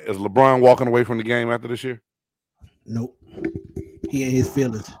buying that? Is LeBron walking away from the game after this year? Nope. He ain't his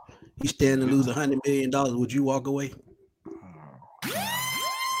feelings. He stand to lose $100 million. Would you walk away?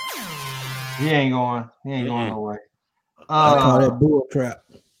 He ain't going. He ain't going nowhere. I call that bull crap.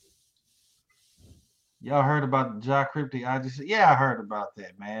 Y'all heard about the Ja Cryptic? I heard about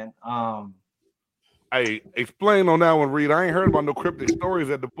that, man. Hey, explain on that one, Reed. I ain't heard about no cryptic stories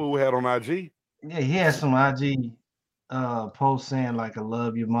that the fool had on IG. Yeah, he had some IG posts saying like, "I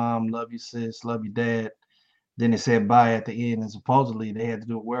love your mom, love you sis, love your dad." Then it said bye at the end, and supposedly they had to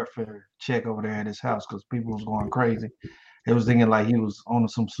do a welfare check over there at his house because people was going crazy. They was thinking like he was on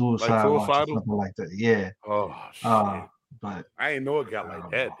some suicide watch or something like that. Yeah. Oh shit. But I ain't know it got like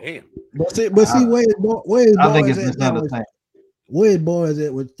that. Damn. But see, where his I think it's misunderstanding. Where his boys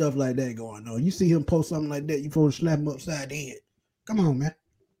at with stuff like that going on? You see him post something like that, you supposed to slap him upside the head. Come on, man.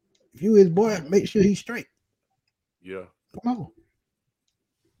 If you his boy, make sure he's straight. Yeah. Come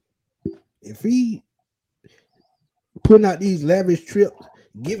on. If he putting out these lavish trips,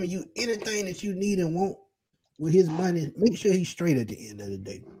 giving you anything that you need and want with his money, make sure he's straight at the end of the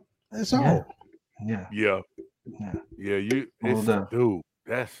day. That's all. Yeah. Dude.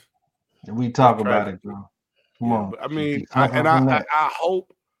 That's we talk about it, bro. Come on. But I mean, I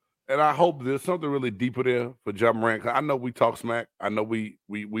hope there's something really deeper there for Ja Morant. I know we talk smack. I know we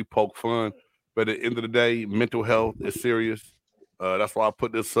poke fun, but at the end of the day, mental health is serious. That's why I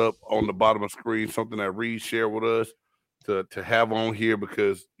put this up on the bottom of the screen, something that Reed shared with us to have on here,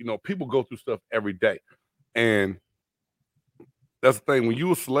 because people go through stuff every day, and that's the thing. When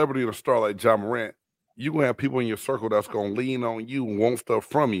you're a celebrity and a star like Ja Morant, you're gonna have people in your circle that's gonna lean on you and want stuff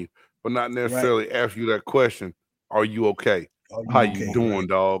from you, but not necessarily ask you that question: are you okay? How you doing,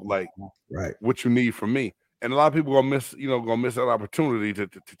 dog? Like, what you need from me? And a lot of people gonna miss that opportunity to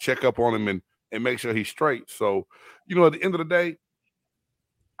check up on him and make sure he's straight. So, at the end of the day,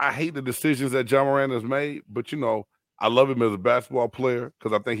 I hate the decisions that Ja Morant has made, but I love him as a basketball player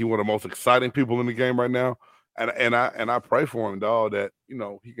because I think he's one of the most exciting people in the game right now. And I pray for him, dog, that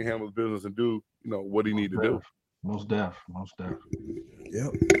he can handle his business and do what he need to do. Most def.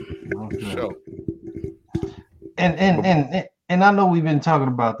 Yep. Sure. And I know we've been talking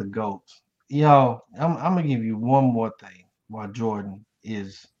about the GOATs. Yo, I'm gonna give you one more thing why Jordan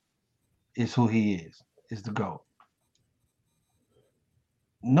is who he is the GOAT.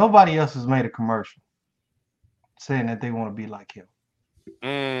 Nobody else has made a commercial saying that they want to be like him.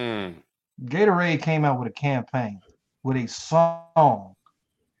 Gatorade came out with a campaign with a song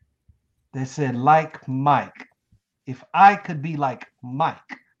that said, like Mike. If I could be like Mike.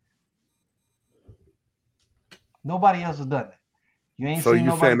 Nobody else has done that. You ain't seen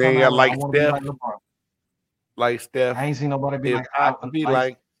nobody saying they ain't like Steph? Like Steph. I ain't seen nobody be like I could be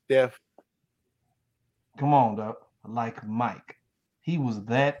like Steph. Come on, dog. Like Mike. He was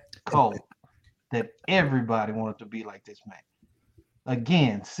that cold that everybody wanted to be like this man.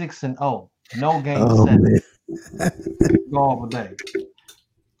 Again, 6-0. No game 7. Go all day.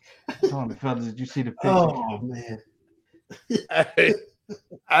 Tell me, fellas, did you see the picture? Oh man.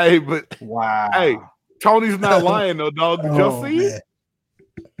 Hey, but wow. Hey, Tony's not lying though, dog. Did y'all see it?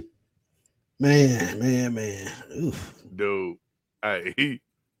 Man. Oof. Dude. Hey,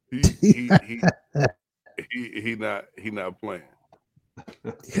 he not playing.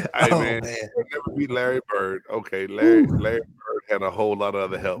 Hey man, he'll never beat Larry Bird. Okay, Larry Bird had a whole lot of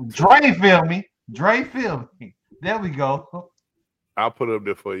other help. Dre feel me. There we go. I'll put it up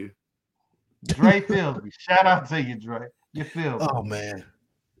there for you. Dre feel me. Shout out to you, Dre. You feel me. Oh man.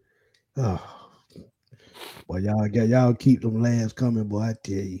 Oh. Well, y'all keep them lambs coming, boy. I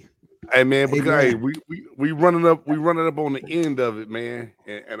tell you. Hey man, because we running up on the end of it, man.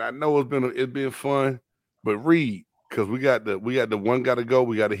 And I know it's been fun, but Reed, because we got the one gotta go,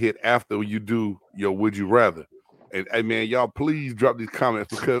 we gotta hit after you do your would you rather. And hey man, y'all please drop these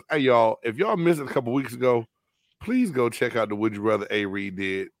comments, because hey y'all, if y'all missed it a couple weeks ago, please go check out the would you rather A Reed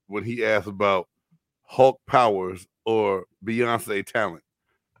did when he asked about Hulk powers or Beyonce talent.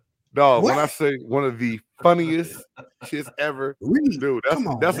 Dog, when I say one of the funniest shits ever, dude,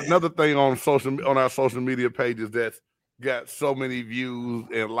 that's another thing on our social media pages that's got so many views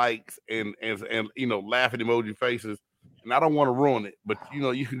and likes and laughing emoji faces. And I don't want to ruin it, but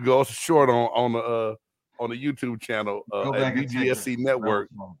you can go short on the YouTube channel at BGSC Network.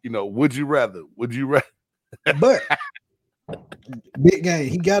 Would you rather? But Big Game,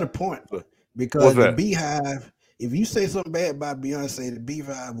 he got a point, because the Beehive. If you say something bad about Beyonce, the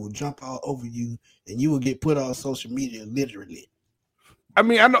Beehive will jump all over you, and you will get put on social media literally. I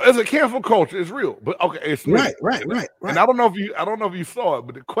mean, I know it's a cancel culture; it's real, but okay, it's right. And I don't know if you saw it,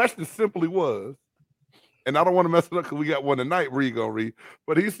 but the question simply was, and I don't want to mess it up because we got one tonight. Reed gonna read,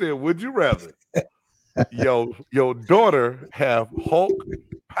 but he said, "Would you rather your daughter have Hulk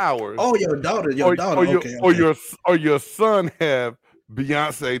powers? Oh, your daughter, or your son have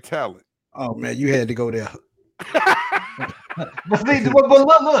Beyonce talent?" Oh man, you had to go there. but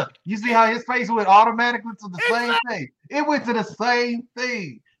look, you see how his face went automatically to the same thing. It went to the same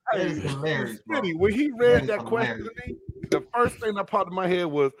thing. That is hilarious, bro. When he read that question to me, the first thing that popped in my head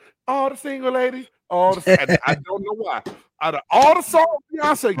was all the single ladies, I don't know why. Out of all the songs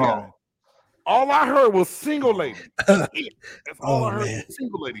Beyonce got, all I heard was single ladies. That's all I heard was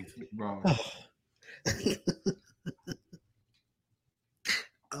single ladies, bro.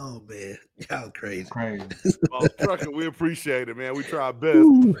 Oh man, y'all crazy. Well, Trucker, we appreciate it, man. We try our best.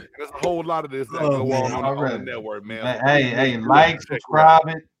 There's a whole lot of this that go on the network, man. Hey, like, subscribe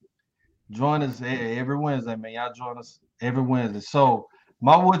it. Join us every Wednesday, man. Y'all join us every Wednesday. So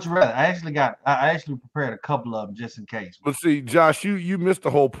My would you rather? I actually prepared a couple of them just in case. But see, Josh, you missed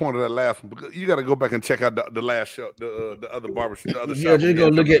the whole point of that last one because you got to go back and check out the last show, the other barbershop, the other Yeah, shop. just go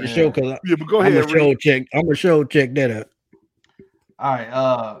look at the show because but go ahead. I'm gonna show check that out. All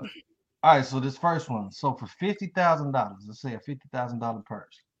right. So this first one. So for $50,000, let's say a $50,000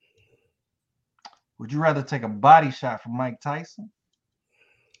 purse. Would you rather take a body shot from Mike Tyson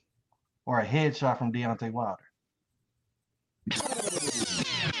or a headshot from Deontay Wilder?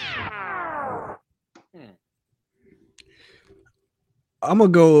 I'm gonna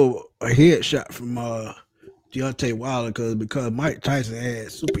go a headshot from Deontay Wilder because Mike Tyson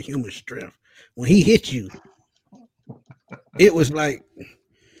had superhuman strength. When he hit you, it was like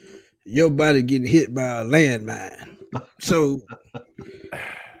your body getting hit by a landmine. So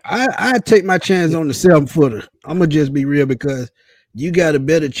I take my chance on the 7-footer. I'm gonna just be real because you got a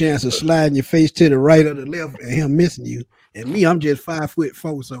better chance of sliding your face to the right or the left and him missing you. And me, I'm just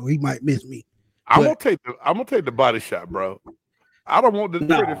 5'4", so he might miss me. I'm gonna take the body shot, bro. I don't want the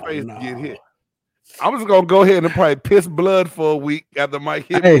pretty face to get hit. I'm just gonna go ahead and probably piss blood for a week after Mike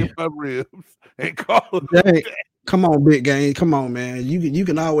hit me in my ribs and call it. Come on, big game. Come on, man. You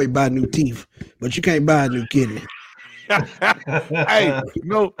can always buy new teeth, but you can't buy a new kidney. Hey.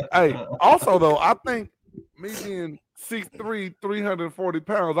 Also though, I think me being 6'3", 340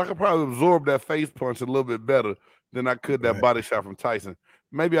 pounds, I could probably absorb that face punch a little bit better than I could that body shot from Tyson.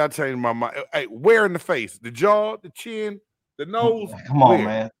 Maybe I changed my mind. Hey, where in the face? The jaw, the chin, the nose? Come on,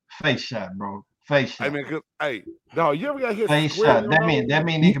 man. Face shot, bro. Face shot. I mean, dog, you ever got hit? Face shot. That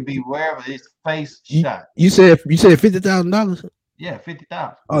mean it can be wherever it's face shot. You said $50,000? Yeah,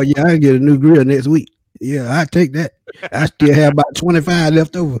 50,000. Oh yeah, I get a new grill next week. Yeah, I take that. I still have about 25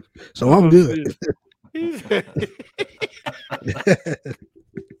 left over, so I'm good.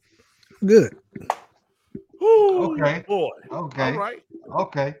 Good. Ooh, okay. Boy. Okay. All right.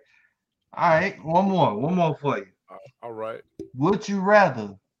 Okay. All right. One more for you. All right. Would you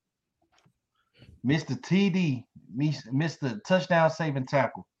rather miss the TD, miss the touchdown saving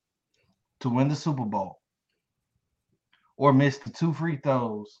tackle to win the Super Bowl, or miss the 2 free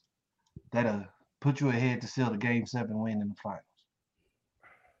throws that'll put you ahead to seal the Game 7 win in the finals?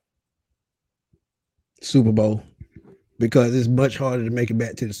 Super Bowl. Because it's much harder to make it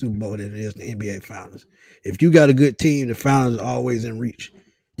back to the Super Bowl than it is the NBA Finals. If you got a good team, the finals are always in reach.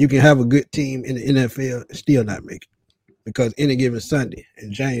 You can have a good team in the NFL and still not make it. Because any given Sunday,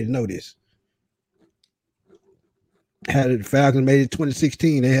 and James know this, had the Falcons made it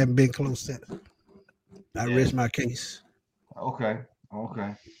 2016, they haven't been close since. I rest my case. Okay.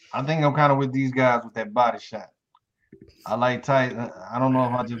 I think I'm kind of with these guys with that body shot. I like Tyson. I don't know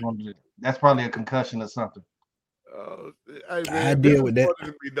if I just want to do it. That's probably a concussion or something. Hey, man, I deal with that.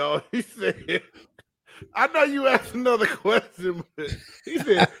 Me, dog. He said, I know you asked another question, but he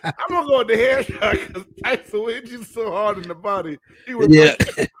said, I'm going to go with the headshot because Tyson hit you so hard in the body. He was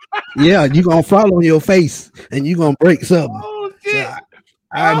yeah, you're going to fall on your face and you're going to break something. Oh, shit. So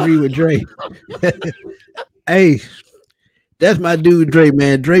I agree with Dre. Hey, that's my dude, Dre,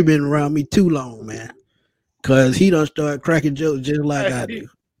 man. Dre been around me too long, man, because he done start cracking jokes just like I do.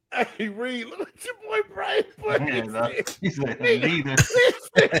 Hey, Reed, look at your boy Brian. He said, neither.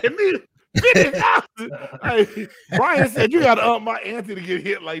 50,000. Hey, Brian said, you got to up my ante to get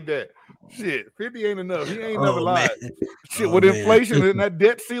hit like that. Shit, 50 ain't enough. He ain't never lied. Shit, with inflation and that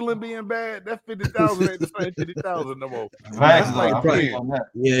debt ceiling being bad, that 50,000 ain't the same 50,000 no more.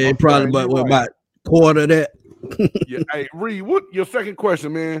 It probably about quarter of that. Yeah. Hey, Reed, what your second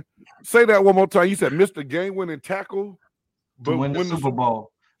question, man? Say that one more time. You said missed the game-winning tackle to win the Super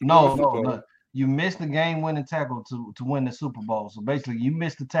Bowl. No. You missed the game-winning tackle to win the Super Bowl. So basically, you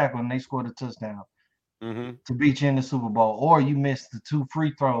missed the tackle and they scored a touchdown to beat you in the Super Bowl, or you missed the 2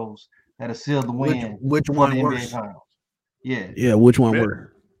 free throws that sealed the win. Which one worse? Finals. Yeah. Yeah. Which one worse?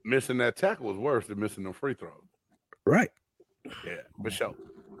 Missing that tackle was worse than missing the free throws. Right. Yeah, for sure.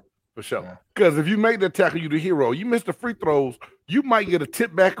 Because if you make that tackle, you the hero. You miss the free throws, you might get a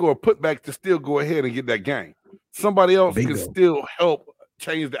tip back or a putback to still go ahead and get that game. Somebody else can still help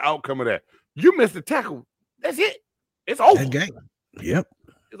change the outcome of that. You miss the tackle, that's it. It's over. That game. Yep.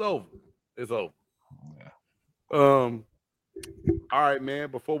 It's over. Yeah. All right,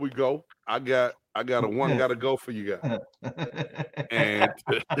 man. Before we go, I got a one gotta go for you guys. And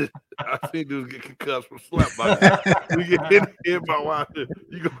I think this get concussed from slap by we get hit by why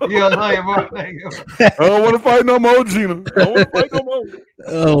you go. I don't want to fight no more, Gina. I don't want to fight no more.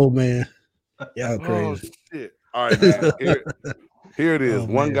 Oh man. Y'all crazy. Oh shit. All right, man. Here it is.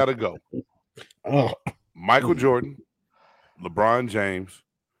 One gotta go. Oh. Michael Jordan, LeBron James,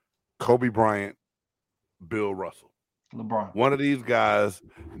 Kobe Bryant, Bill Russell. LeBron. One of these guys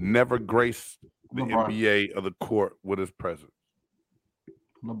never graced the LeBron. NBA or the court with his presence.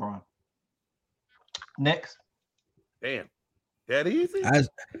 LeBron. Next. Damn. That easy?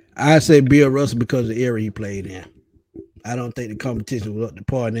 I say Bill Russell because of the era he played in. I don't think the competition was up to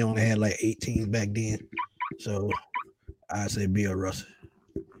par, and they only had like 8 teams back then. So I say Bill Russell.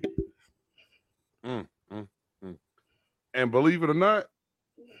 And believe it or not,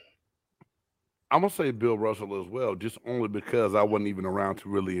 I'm gonna say Bill Russell as well, just only because I wasn't even around to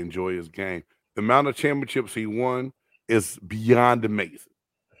really enjoy his game. The amount of championships he won is beyond amazing,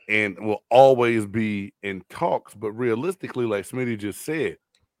 and will always be in talks. But realistically, like Smitty just said,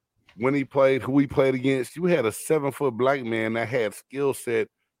 when he played, who he played against, you had a 7-foot black man that had skill set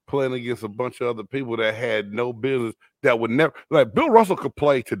playing against a bunch of other people that had no business, that would never, like Bill Russell could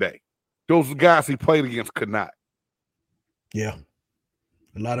play today. Those guys he played against could not. Yeah.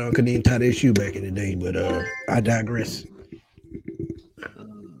 A lot of them couldn't even tie their shoe back in the day, but I digress.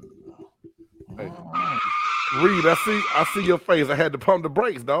 Hey. Reed, I see your face. I had to pump the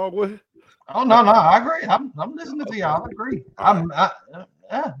brakes, dog. What? Oh no, I agree. I'm listening to y'all. I agree.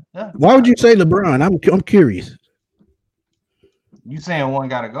 Yeah. Why would you say LeBron? I'm curious. You saying one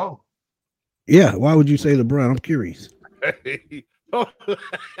gotta go? Yeah. Why would you say LeBron? I'm curious. Hey. Go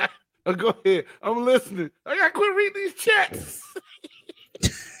ahead. I'm listening. I gotta quit reading these chats.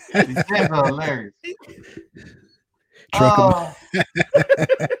 These chats are hilarious. Trucker.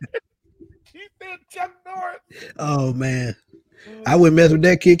 Keep that Chuck Norris. Oh man, I wouldn't mess with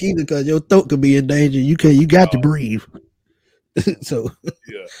that kick either because your throat could be in danger. You got to breathe. So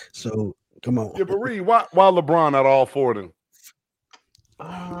yeah. So come on. Yeah, but Reed, why LeBron not all four of them?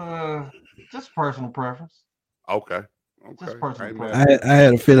 Just personal preference. Okay. Just personal preference. I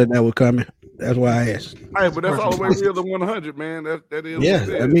had a feeling that was coming. That's why I asked. Hey, but that's all the way real to 100, man. That is.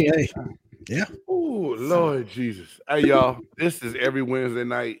 Yeah, I mean, hey. Yeah. Oh, Lord Jesus. Hey, y'all. This is every Wednesday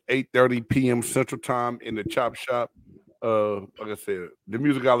night, 8:30 p.m. Central Time in the Chop Shop. Like I said, the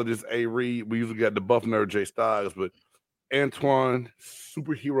musicologist A. Reed. We usually got the buff nerd J. Styles, but Antoine,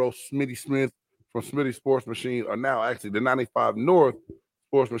 superhero Smitty Smith from Smitty Sports Machine are now actually the 95 North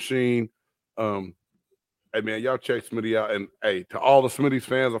Sports Machine. Hey, man, y'all check Smitty out. And, hey, to all the Smitty's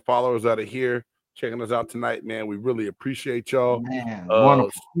fans and followers that are here checking us out tonight, man, we really appreciate y'all. Man,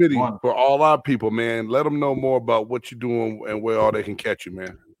 Smitty, for all our people, man, let them know more about what you're doing and where all they can catch you,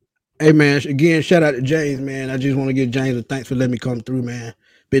 man. Hey, man, again, shout out to James, man. I just want to give James a thanks for letting me come through, man.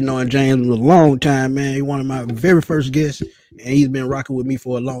 Been knowing James a long time, man. He's one of my very first guests, and he's been rocking with me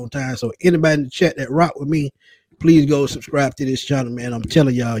for a long time. So anybody in the chat that rock with me, please go subscribe to this channel, man. I'm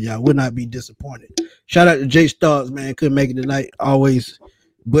telling y'all will not be disappointed. Shout out to Jay Stars, man. Couldn't make it tonight. Always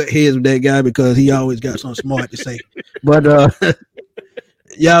butt heads with that guy because he always got something smart to say. But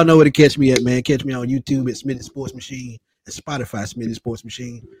y'all know where to catch me at, man. Catch me on YouTube at Smitty Sports Machine and Spotify Smitty Sports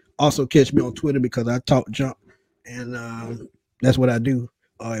Machine. Also catch me on Twitter because I talk junk, and that's what I do.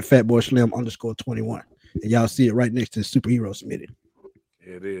 At Fatboy Slim _21. And y'all see it right next to Superhero Smitty.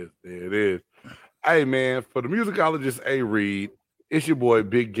 It is. Hey, man, for the musicologist A. Reed, it's your boy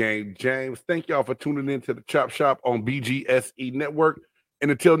Big Game James. Thank y'all for tuning in to the Chop Shop on BGSE Network.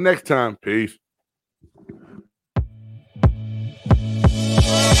 And until next time, peace.